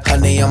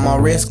 Honey on my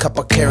wrist,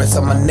 couple carrots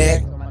on my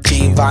neck.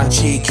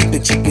 Givenchy, keep the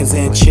chickens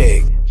in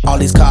check. All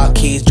these car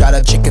keys, drive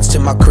the chickens to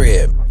my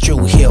crib.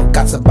 Drew Hill,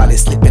 got somebody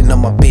sleeping on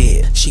my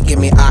bed. She give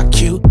me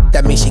IQ,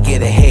 that means she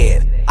get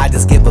ahead. I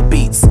just give her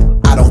beats,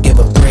 I don't give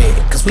her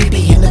bread. Cause we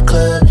be in the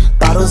club,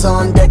 bottles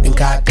on deck, and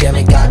goddamn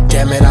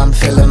it, I'm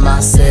feeling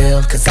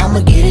myself. Cause I'ma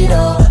get it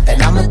all,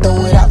 and I'ma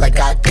throw it out like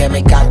goddamn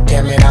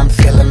it, I'm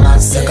feeling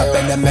myself. Look up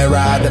in the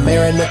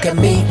mirror look at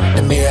me.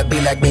 The mirror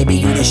be like, baby,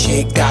 you the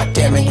shit,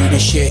 goddamn it, you the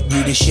shit,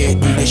 you the shit,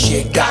 you the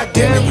shit,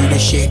 goddamn it, you the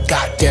shit,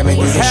 goddamn it,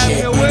 you the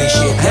shit, you the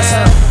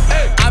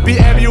shit. I be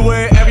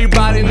everywhere,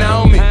 everybody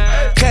know me.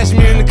 Catch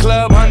me in the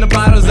club, 100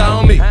 bottles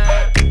on me.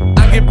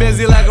 I get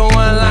busy like a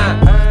one line.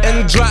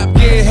 In the drop,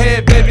 getting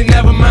head, baby,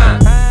 never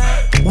mind.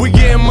 We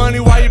getting money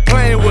while you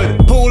playing with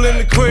it. Pool in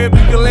the crib,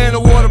 you can land a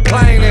water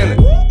plane in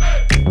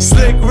it.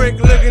 Slick Rick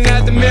looking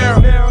at the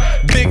mirror.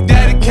 Big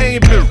Daddy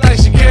Kane, bitch like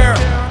Shakira.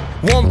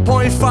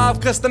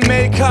 1.5 custom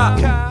made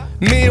car.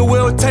 Me and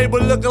Will table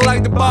looking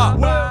like the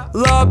bar.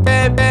 Love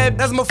bad,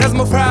 that's my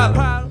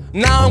problem.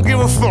 Now I don't give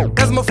a fuck,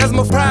 that's my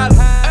problem.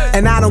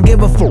 And I don't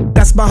give a fuck,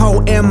 that's my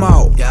whole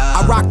MO.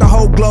 I rock the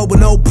whole globe with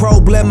no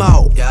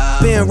problemo.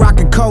 Been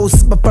rocking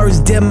coast, my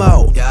first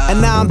demo.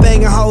 And now I'm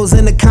banging hoes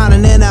in the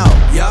Continental.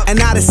 And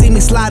now they see me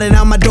sliding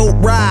on my dope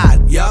ride.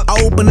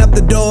 I open up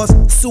the doors,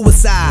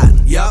 suicide.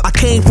 I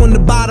came from the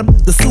bottom,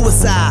 the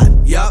suicide.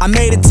 I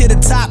made it to the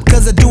top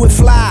cause I do it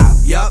fly.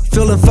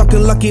 Feeling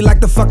fucking lucky like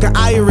the fucking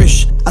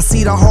Irish. I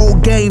see the whole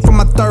game from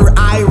my third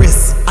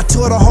iris. I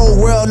tour the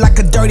whole world like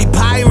a dirty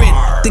pirate.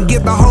 Then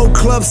give the whole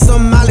club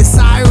some Miley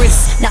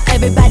Cyrus. Now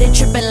everybody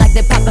tripping like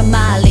they poppin'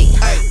 Miley.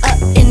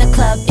 Up in the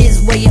club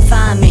is where you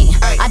find me.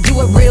 I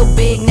do it real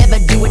big, never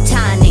do it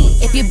tiny.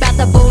 If you bout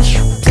the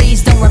bullshit,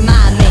 please don't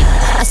remind me.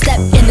 I step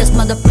in this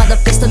mother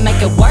fist to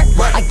make it work.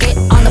 I get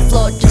on the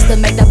floor just to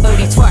make that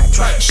booty twerk.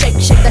 Shake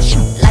that shit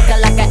like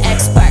an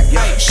expert.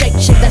 Shake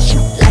that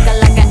shit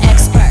like an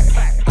expert.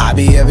 I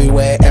be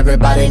everywhere,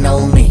 everybody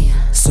know me.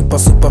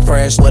 Super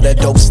fresh with a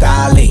dope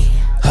style.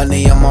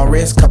 Honey on my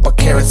wrist, couple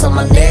carrots on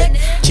my neck.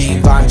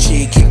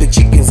 Givenchy, keep the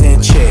chickens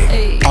in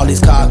check. All these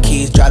car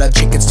keys, drive the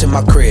chickens to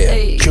my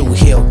crib. True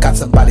Hill, got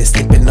somebody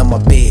sleeping on my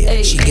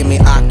bed. She give me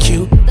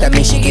IQ, that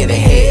means she get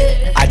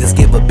ahead. I just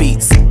give her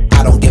beats,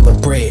 I don't give her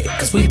bread.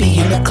 Cause we be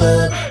in the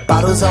club,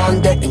 bottles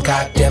on deck. And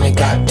goddamn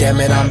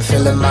it, I'm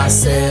feeling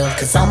myself.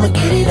 Cause I'ma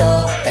get it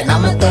all, and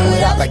I'ma throw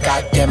it out like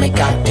goddamn it,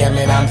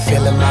 I'm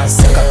feeling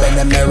myself. Look up in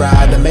the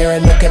mirror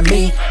look at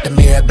me. The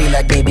mirror be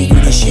like, baby, you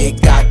the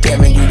shit.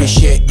 Goddamn it, you the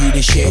shit, you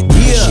the shit, you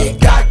the shit.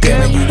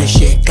 Goddamn it, you the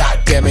shit.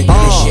 Goddamn it, you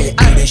the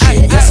shit, you the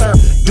shit. Yes sir.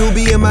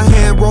 Doobie in my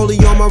hand,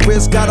 rollie on my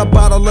wrist. Got a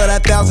bottle of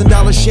that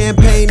 $1,000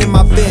 champagne in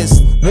my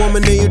fist.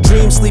 Woman in your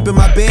dreams, sleep in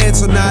my bed.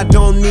 So now I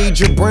don't need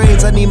your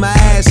brains, I need my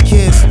ass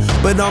kissed.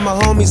 But all my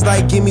homies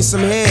like, give me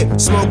some head.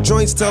 Smoke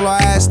joints till our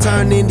ass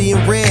turn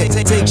Indian red.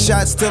 Take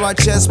shots till our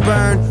chest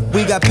burn.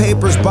 We got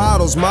papers,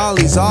 bottles,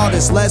 mollies, all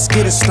this, let's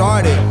get it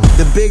started.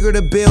 The bigger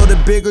the bill, the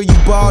bigger you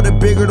ball. The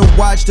bigger the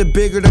watch, the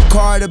bigger the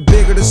car, the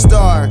bigger the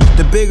star.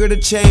 The bigger the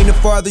chain, the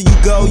farther you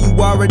go, you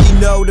already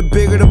know. The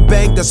bigger the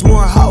bank, that's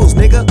more hoes,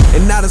 nigga.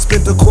 And now I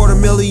spent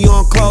 $250,000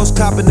 on clothes,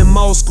 copping them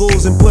old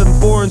schools and putting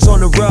foreigns on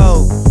the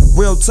road.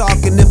 Real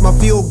talking, if my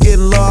fuel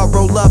getting low, I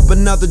roll up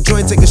another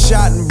joint, take a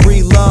shot and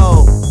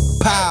reload.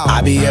 Pow.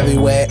 I be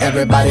everywhere,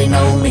 everybody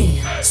know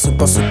me.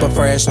 Super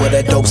fresh with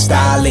a dope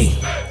style.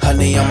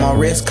 Honey on my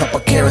wrist, couple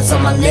carrots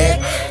on my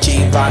neck.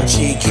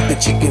 Givenchy, keep the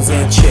chickens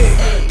in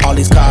check. All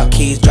these car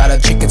keys, drive the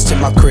chickens to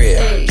my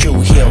crib. True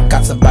Hill,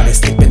 got somebody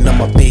sleeping on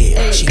my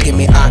bed. She give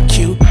me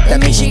IQ, that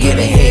means she get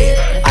ahead.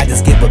 I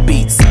just give her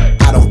beats,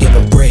 I don't give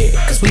her bread.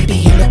 Cause we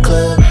be in the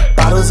club,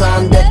 bottles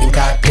on deck. And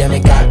goddamn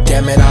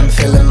it, I'm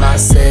feeling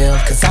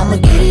myself. Cause I'ma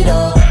get it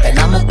all, and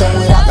I'ma throw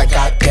it out like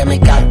goddamn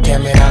it,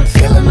 I'm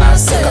feeling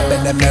myself. Look up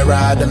in the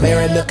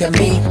mirror look at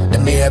me. The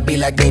mirror be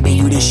like, baby,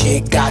 you the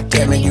shit.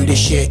 Goddamn it, you the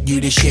shit, you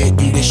the shit,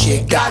 you the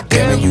shit.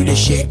 Goddamn it, you the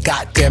shit.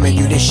 Goddamn it,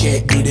 you the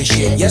shit, you the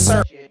shit. Yes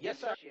sir.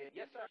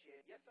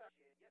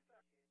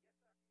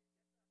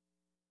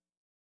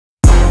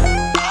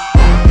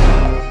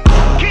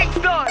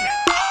 Kingston.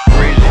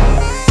 Crazy.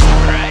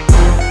 Right.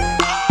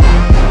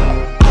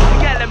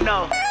 Get them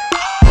now.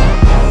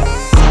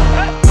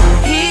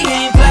 He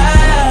ain't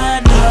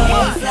fly, no.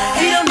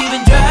 He don't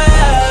even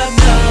drive,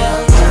 no.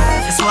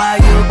 That's why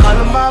you call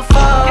him my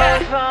phone.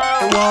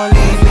 It won't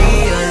leave me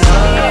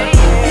alone.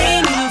 He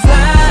ain't even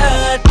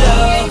fly,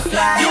 though.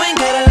 You ain't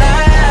gotta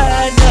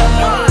lie, no.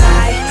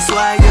 That's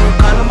why you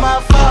call him my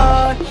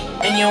phone.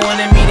 And you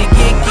wanted me to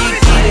get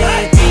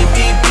it.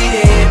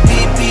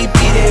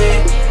 Beat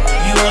it.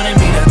 You wanted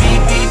me to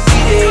beat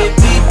it.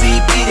 Beat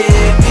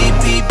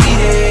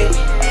it.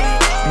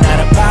 Not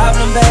a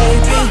problem,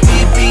 baby.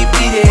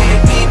 Beat it.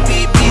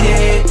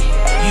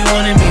 You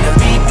wanted me to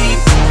beat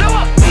it.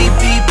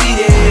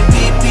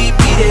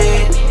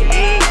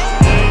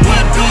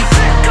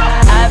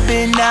 I've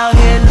been out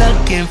here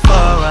looking for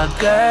a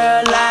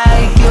girl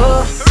like you.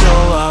 So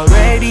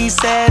already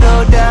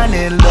settled down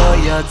and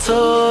loyal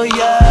to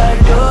your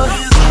door.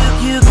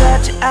 You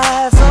got your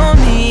eyes on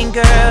me, and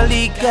girl,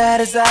 he got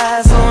his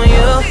eyes on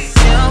you.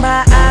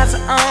 My eyes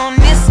are on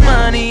this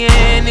money,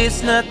 and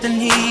it's nothing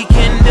he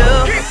can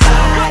do.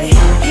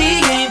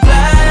 He ain't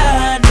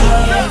fly, no.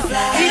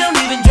 He don't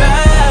even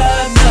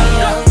drive,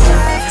 no.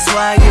 That's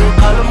why you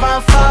call him my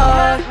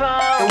phone.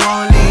 It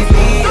won't leave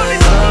me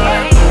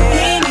alone. He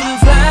ain't even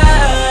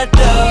fly,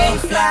 though.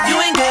 You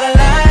ain't gotta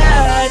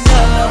lie,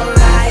 no.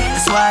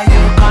 That's why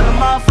you call him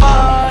my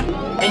phone.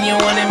 And you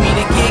wanted me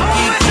to get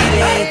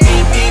it.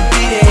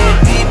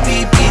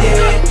 Beat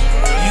it.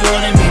 You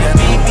wanted me to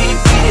beat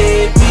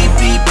it.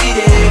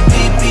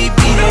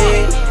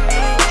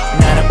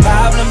 Not a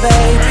problem,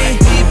 baby.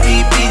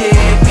 Beat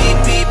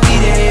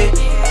it.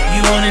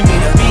 You wanted me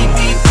to beat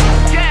it.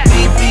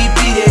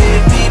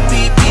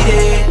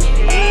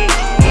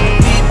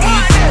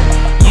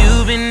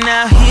 You've been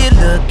out here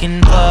looking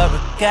for a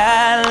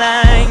guy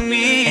like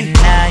me, and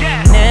now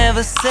you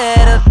never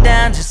settle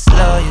down, just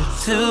loyal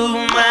to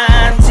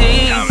my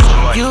team.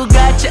 You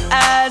got your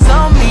eyes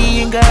on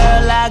me, and girl,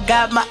 I got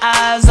got my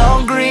eyes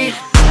on green.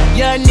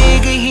 Young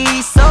nigga,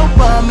 he so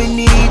bum, he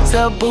need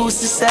to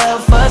boost his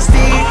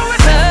self-esteem.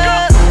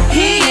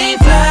 He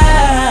ain't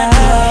fly,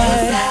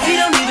 he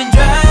don't even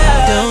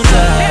drive. Don't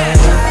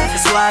drive.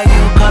 That's why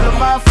you call him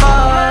my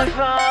phone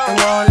and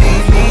won't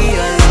leave me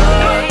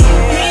alone.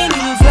 He ain't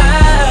even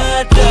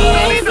fly, though.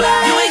 You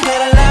ain't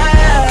gotta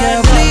lie,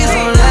 girl, please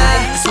don't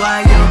lie. That's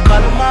why you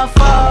call him my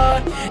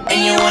phone and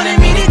you wanted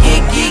me to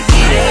get it.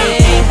 Get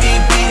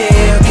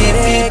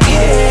it.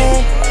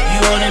 You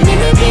wanted me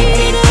to beat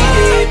it.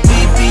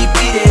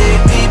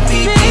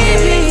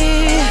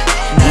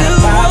 Not a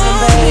problem,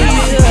 baby.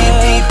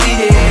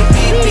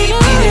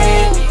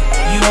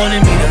 You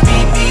wanted me to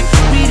beat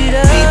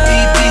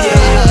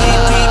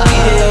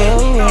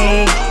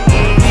it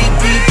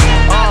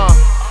up.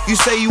 You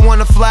say you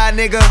wanna fly,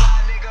 nigga.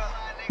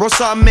 Roll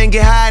something and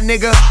get high,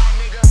 nigga.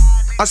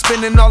 I'm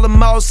spending all the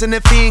most, and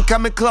if he ain't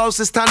coming close,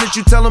 it's time that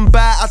you tell him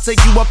bye. I'll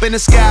take you up in the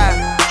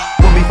sky.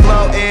 We'll be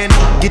floating,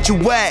 get you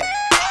wet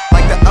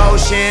like the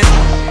ocean.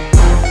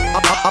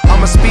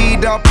 I'ma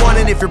speed up on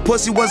it. If your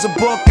pussy was a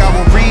book, I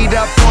will read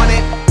up on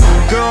it.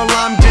 Girl,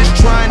 I'm just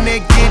trying to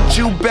get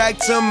you back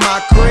to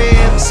my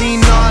crib.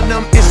 Seen all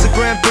them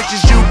Instagram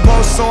pictures you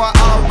post, so I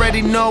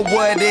already know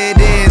what it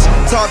is.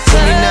 Talk to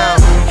me now.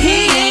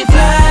 He ain't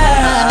fly,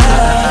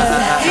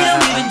 he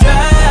don't even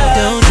drive.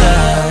 Don't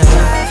drive.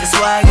 That's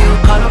why you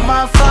call him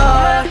my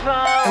phone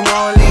and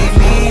won't leave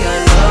me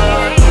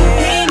alone.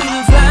 He ain't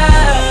even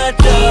fly,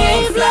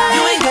 though.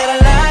 You ain't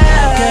gotta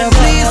lie, girl,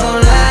 please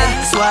don't lie.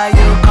 That's why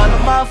you call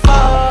him my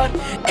phone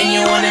and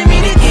you wanted me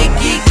to get it.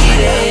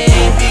 Get it.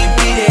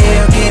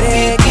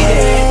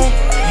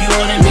 You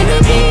wanted me to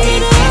beat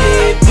it.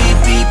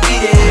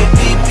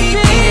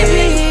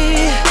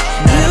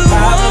 Not a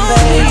problem,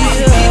 baby.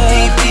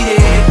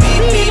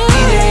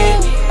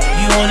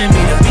 You wanted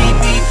me to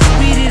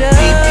beat it up.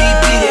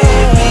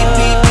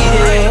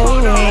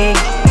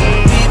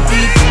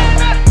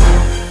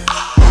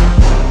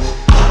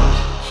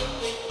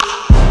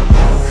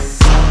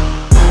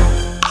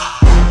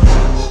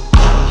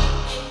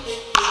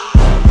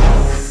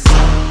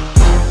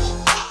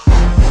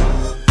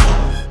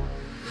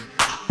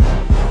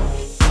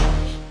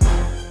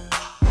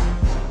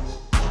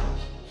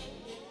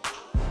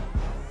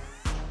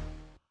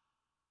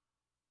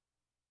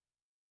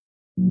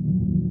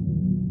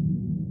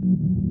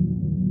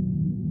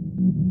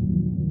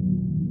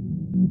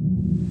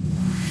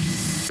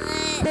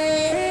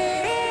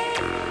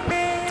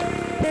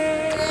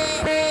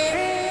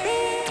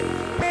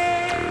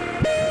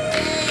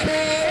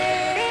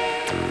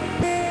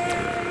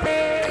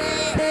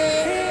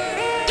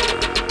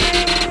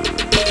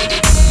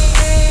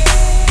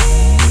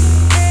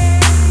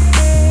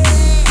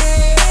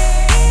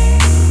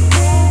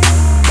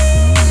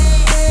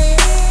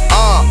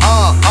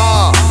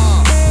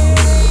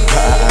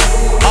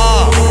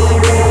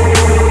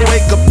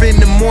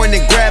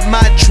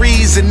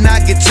 And I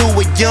get to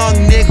a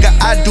young nigga,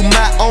 I do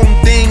my own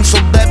thing, so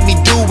let me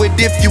do it.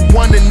 If you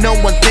wanna know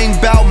one thing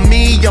about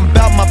me, I'm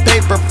about my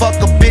paper. Fuck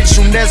a bitch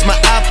soon as my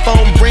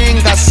iPhone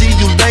ring. I see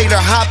you later.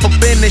 Hop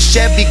up in the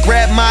Chevy,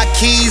 grab my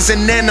keys,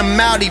 and then I'm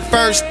outie.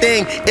 First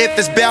thing, if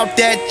it's about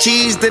that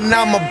cheese, then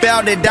I'm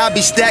about it. I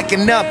be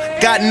stacking up,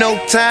 got no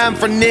time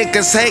for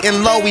niggas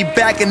hating low. We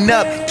backing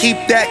up,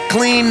 keep that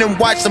clean and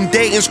watch them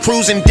Dayton's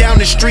cruising down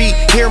the street.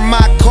 Hear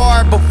my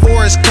car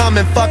before it's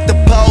coming. Fuck the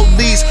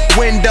police,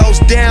 windows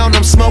down.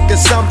 I'm smoking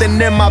something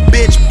in my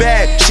bitch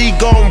bag. She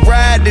gon'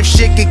 ride if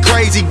shit get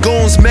crazy.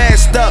 Goons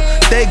masked up,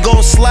 they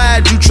gon'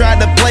 slide. You tried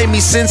to play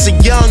me since a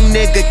young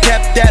nigga.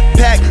 Kept that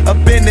pack up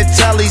in the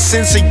telly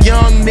since a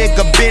young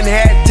nigga. Been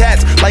had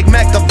tats like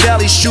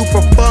Machiavelli. Shoot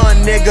for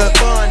fun, nigga.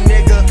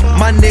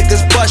 My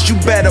niggas bust, you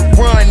better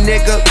run,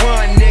 nigga.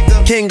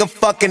 King of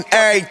fucking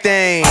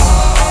everything.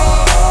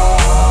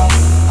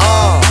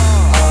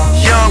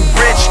 Young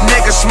rich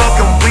nigga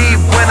smoking weed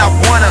when I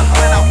wanna.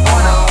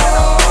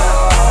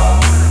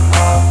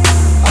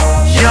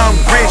 Young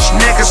rich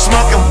nigga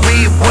smoking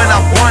weed when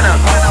I wanna.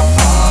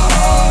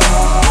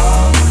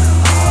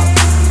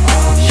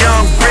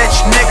 Young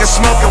rich nigga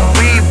smoking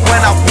weed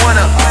when I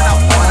wanna.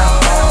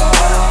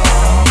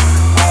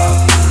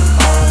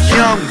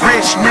 Young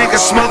rich nigga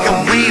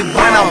smoking weed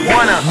when I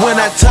wanna. When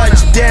I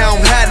touch down,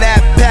 had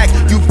that pack.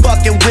 You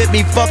fucking with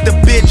me, fuck the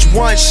bitch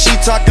once. She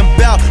talking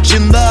about she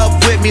in love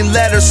with me.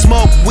 Let her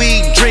smoke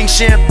weed, drink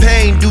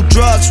champagne, do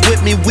drugs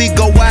with me. We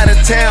go out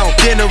of town,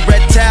 dinner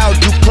at Tao,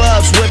 do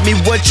clubs with me.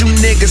 What you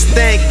niggas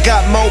think?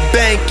 Got more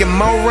bank and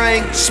more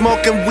rank.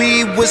 Smoking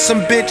weed with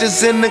some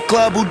bitches in the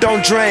club who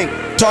don't drink.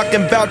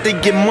 Talking about they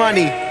get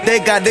money, they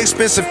got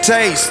expensive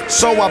taste.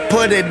 So I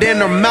put it in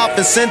her mouth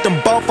and sent them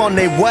both on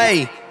their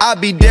way. I'll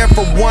be there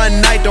for one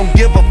night, don't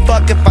give a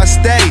fuck if I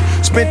stay.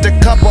 Spent a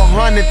couple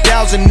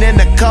 $100,000 in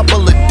a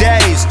couple of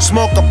days.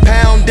 Smoke a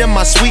pound in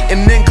my suite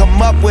and then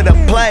come up with a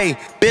play.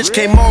 Bitch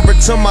came over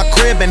to my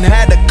crib and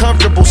had a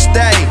comfortable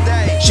stay.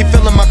 She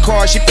feeling my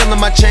car, she feeling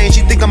my chain.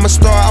 She think I'm a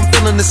star, I'm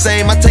feeling the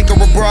same. I take her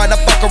abroad, I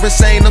fuck her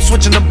insane. I'm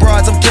switching the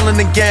broads, I'm killing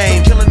the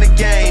game.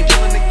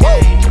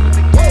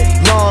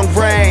 Long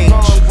range,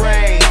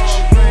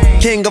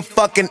 king of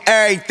fucking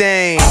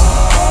everything.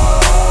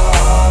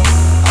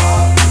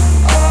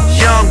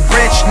 Young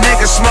rich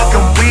nigga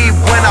smoking weed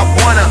when I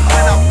wanna.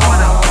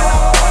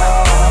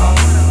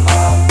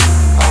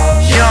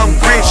 Young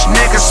rich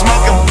nigga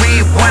smoking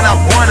weed when I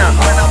wanna.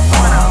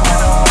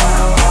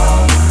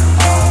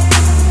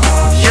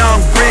 Young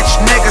rich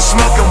nigga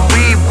smoking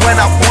weed when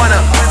I wanna.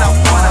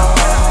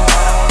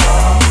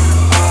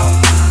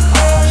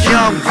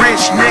 Young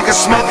rich nigga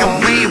smoking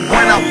weed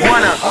when I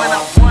wanna.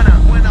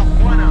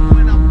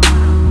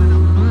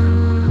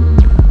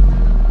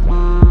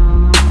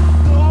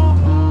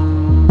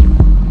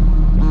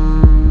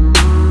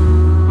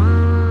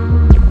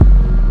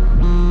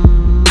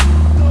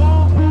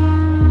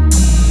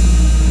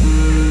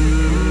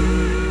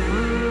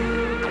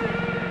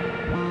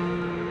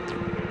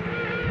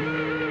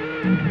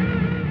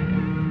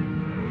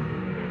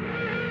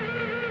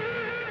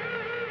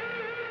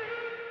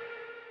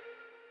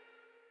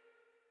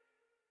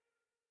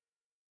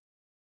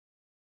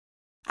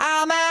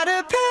 I'm at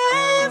a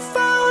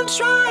payphone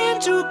trying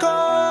to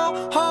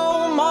call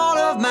home. All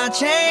of my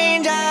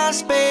change I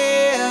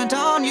spent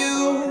on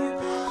you.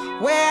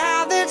 Where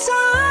have the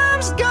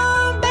times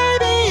gone,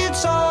 baby?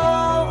 It's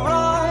all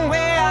wrong.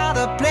 Where are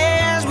the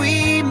plans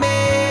we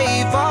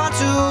made for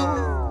two?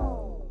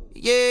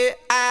 Yeah,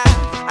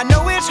 I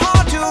know it's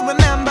hard to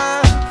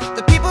remember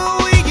the people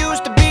we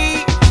used to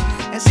be.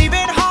 It's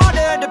even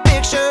harder to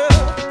picture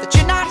that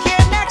you're not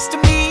here next to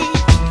me.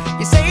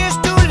 You say it's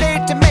too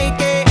late to make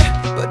it,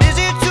 but is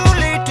it too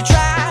late to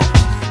try?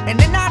 And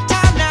in that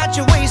time that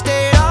you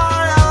wasted,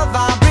 all of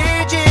our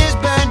bridges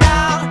burned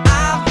out.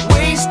 I've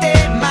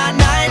wasted my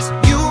nights,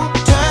 you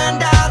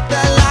turned out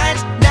the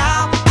lights.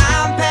 Now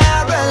I'm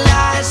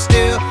paralyzed,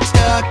 still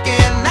stuck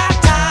in that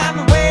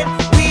time when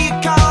we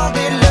called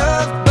it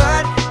love.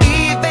 But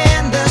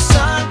even the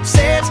sun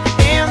sets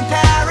in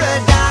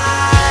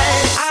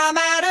paradise. I'm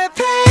at a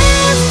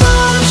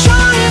payphone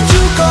trying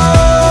to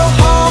call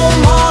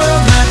home. All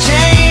of my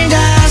change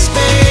I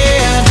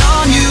spent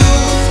on you.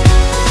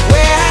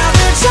 Where have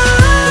the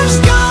times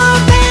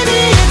gone,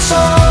 baby? It's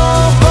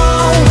all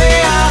wrong.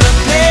 Where are the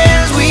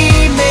plans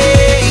we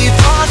made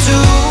for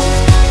two?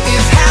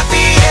 If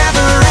happy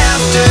ever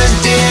afters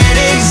did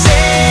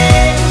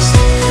exist,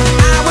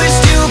 I would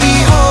still be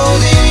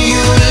holding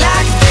you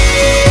like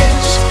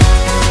this.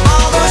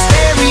 All those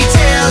fairy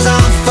tales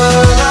are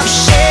full of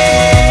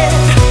shit.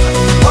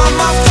 One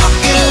more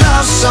fucking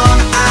love song,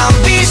 I'll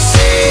be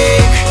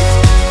sick.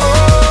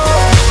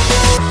 Oh,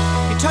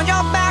 you turn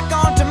your back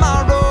on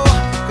tomorrow,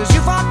 cause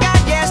you forgot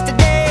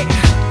yesterday.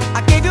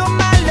 I gave you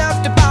my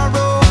love to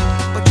borrow,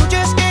 but you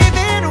just gave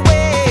it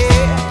away.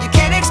 You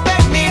can't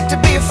expect me to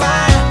be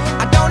fine,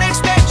 I don't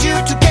expect you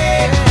to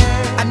care.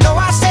 I know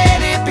I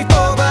said it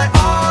before, but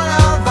all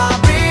of our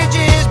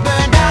bridges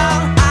burned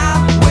out.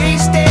 I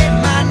wasted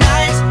my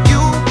nights,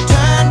 you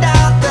turned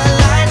out the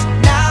lights.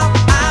 Now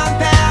I'm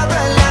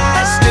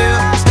paralyzed, still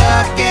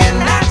stuck in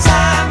that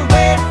time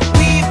when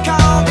we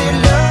called it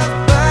love.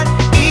 But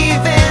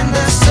even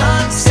the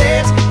sun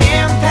sets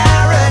in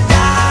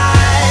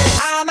paradise.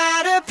 I'm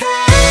at a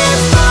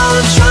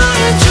payphone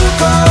trying to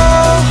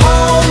call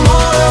home.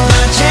 All of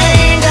my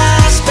change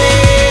I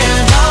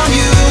spent on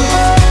you.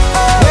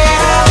 Where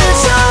have the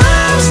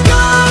times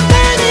gone,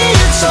 baby?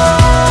 It's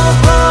all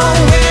wrong.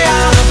 Where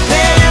are the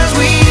plans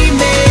we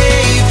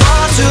made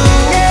for two?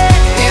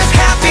 If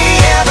happy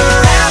ever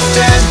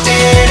afters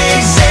did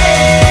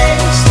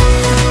exist,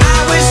 I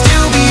would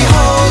still be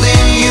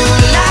holding you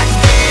like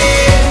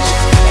this.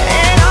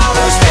 And all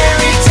those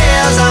fairy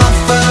tales are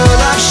full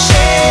of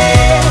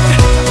shit.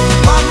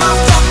 One more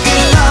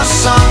fucking love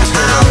song,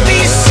 I'll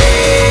be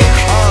sick.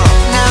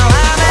 Now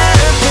I'm at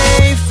a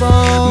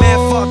payphone. Man,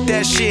 fuck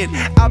that shit.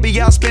 I'll be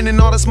out spending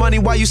all this money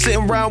while you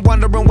sitting around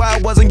wondering why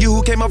it wasn't you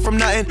who came up from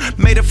nothing.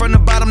 Made it from the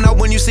bottom, now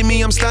when you see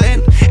me, I'm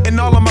stunting. And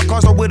all of my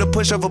cars are with a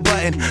push of a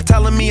button.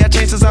 Telling me I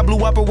changed since I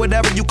blew up or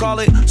whatever you call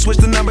it. Switch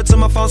the number to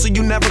my phone so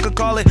you never could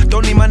call it.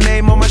 Don't need my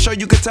name on my shirt,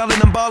 you could tell it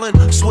I'm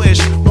ballin'. Swish,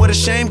 what a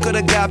shame,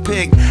 could've got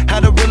picked.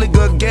 Had a really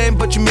good game,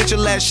 but you missed your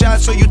last shot.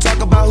 So you talk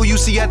about who you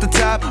see at the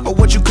top or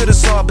what you could've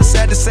saw. But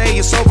sad to say,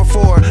 it's over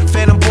for.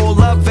 Phantom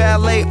pull up,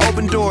 valet,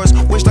 open doors.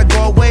 Wished I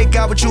go away,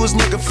 got what you was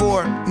looking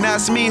for. Now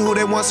it's me who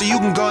they want, so you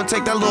can go and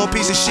take that little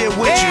piece of shit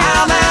with you.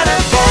 I'm at a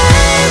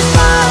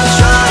payphone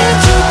trying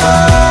to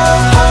call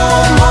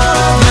home. All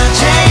of my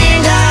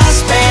change I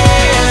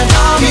spent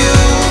on you.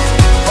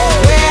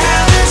 Where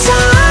have the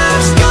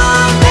times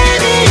gone,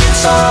 baby?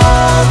 It's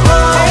all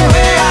wrong.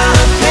 Where are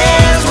the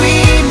plans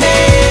we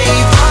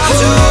made for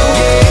two?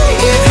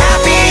 If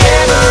happy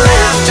ever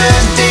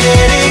afters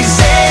did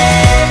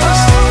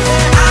exist,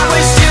 I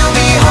would still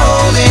be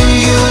holding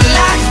you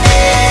like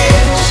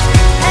this.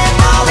 And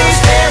all these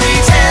fairy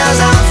tales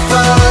are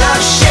full of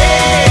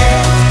shit.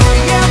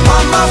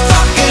 One more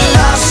fucking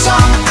love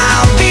song,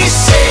 I'll be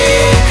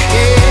sick.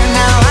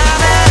 Now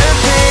I'm at a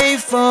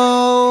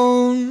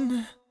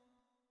payphone.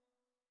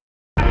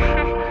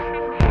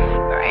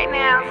 Right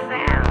now,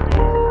 Sam.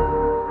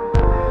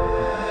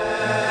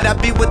 I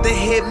be with the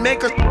hit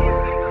maker.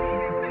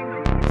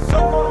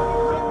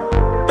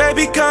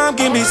 Baby, come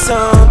give me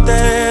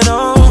something,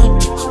 oh.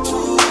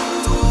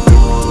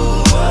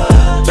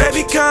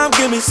 Baby, come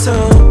give me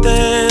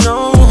something,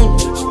 oh.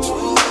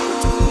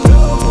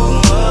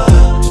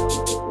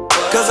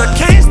 Cause I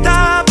can't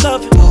stop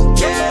loving,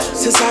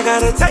 since I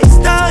got a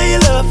taste of your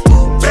love.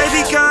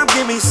 Baby, come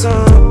give me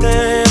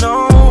something,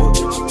 oh.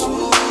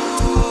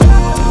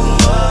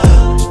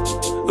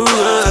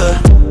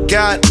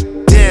 God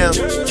damn,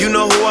 you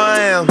know who I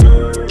am.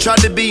 Tried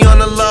to be on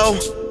the low,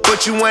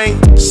 but you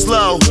ain't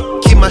slow.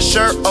 Keep my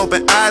shirt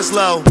open, eyes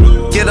low.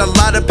 Get a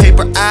lot of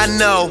paper, I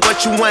know,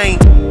 but you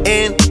ain't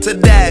into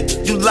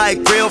that. You like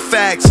real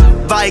facts.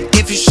 Like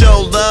if you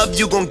show love,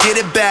 you gon' get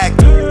it back.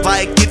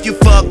 Like if you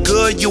fuck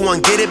good, you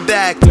won't get it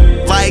back.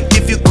 Like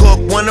if you cook,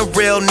 want a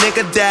real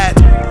nigga that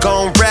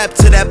gon' rap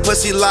to that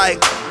pussy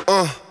like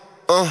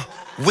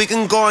we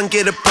can go and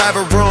get a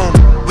private room.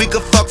 We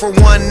could fuck for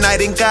one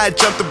night and God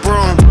jump the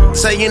broom.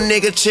 Say your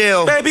nigga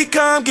chill. Baby,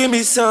 come give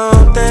me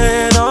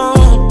something,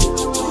 oh.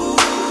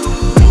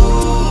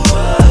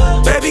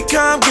 Baby,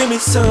 come give me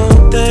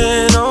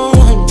something, oh.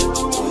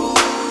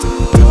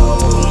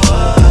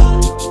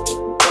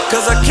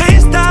 Cause I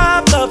can't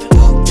stop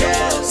loving,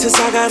 since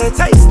I got a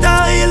taste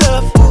of your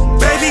love.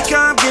 Baby,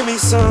 come give me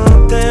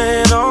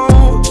something, oh.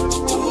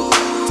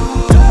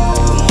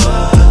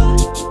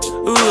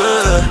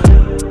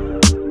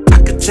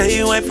 I could tell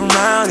you ain't from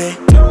round it.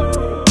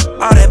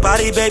 All that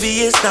body, baby,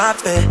 it's not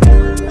fair.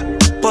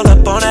 Pull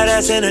up on that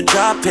ass in a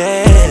drop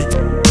head.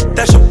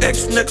 That's your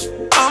ex, nigga,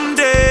 I'm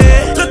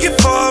dead. Looking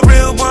for a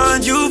real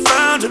one, you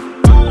found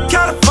him.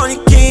 California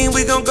king,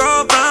 we gon'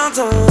 go bounce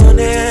on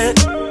it.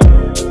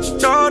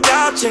 No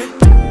doubt, yeah.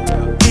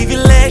 Leave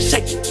your legs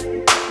shaking.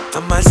 I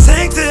might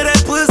sing to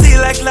that pussy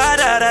like la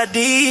da da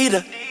dee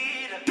da.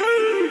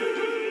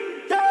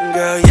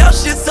 Girl, your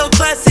shit so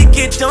classic,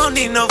 it don't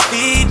need no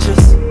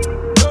features.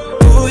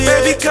 Ooh,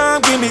 yeah. Baby,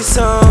 come give me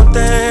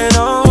something,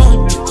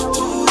 oh.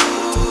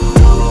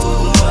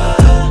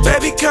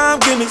 Baby, come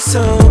give me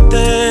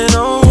something,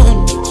 oh.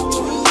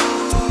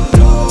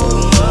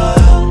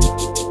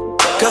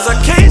 Cause I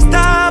can't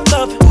stop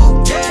loving,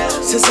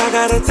 since I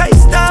got a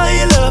taste of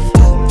your love.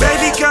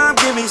 Baby, come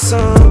give me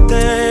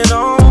something,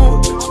 oh.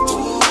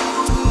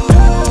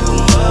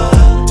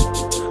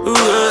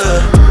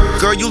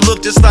 Girl, you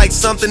look just like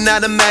something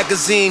out of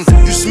magazine.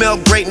 You smell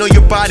great, know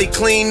your body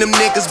clean. Them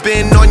niggas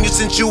been on you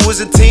since you was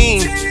a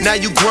teen. Now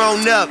you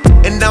grown up,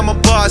 and I'm a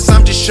boss,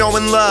 I'm just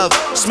showing love.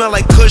 Smell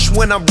like Kush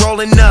when I'm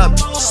rolling up.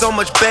 So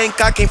much bank,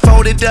 I can't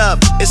fold it up.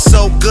 It's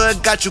so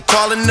good, got you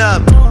calling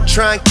up.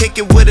 Try and kick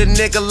it with a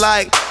nigga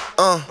like,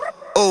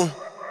 ooh.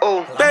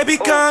 Baby,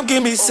 come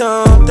give me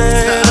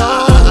something,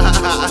 oh.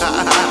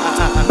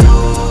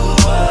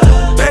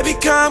 Baby,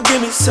 come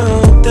give me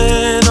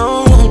something,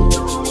 oh.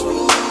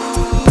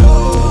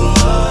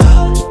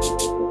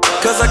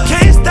 Cause I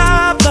can't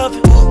stop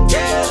loving,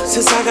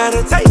 since I got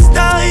a taste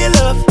of your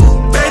love.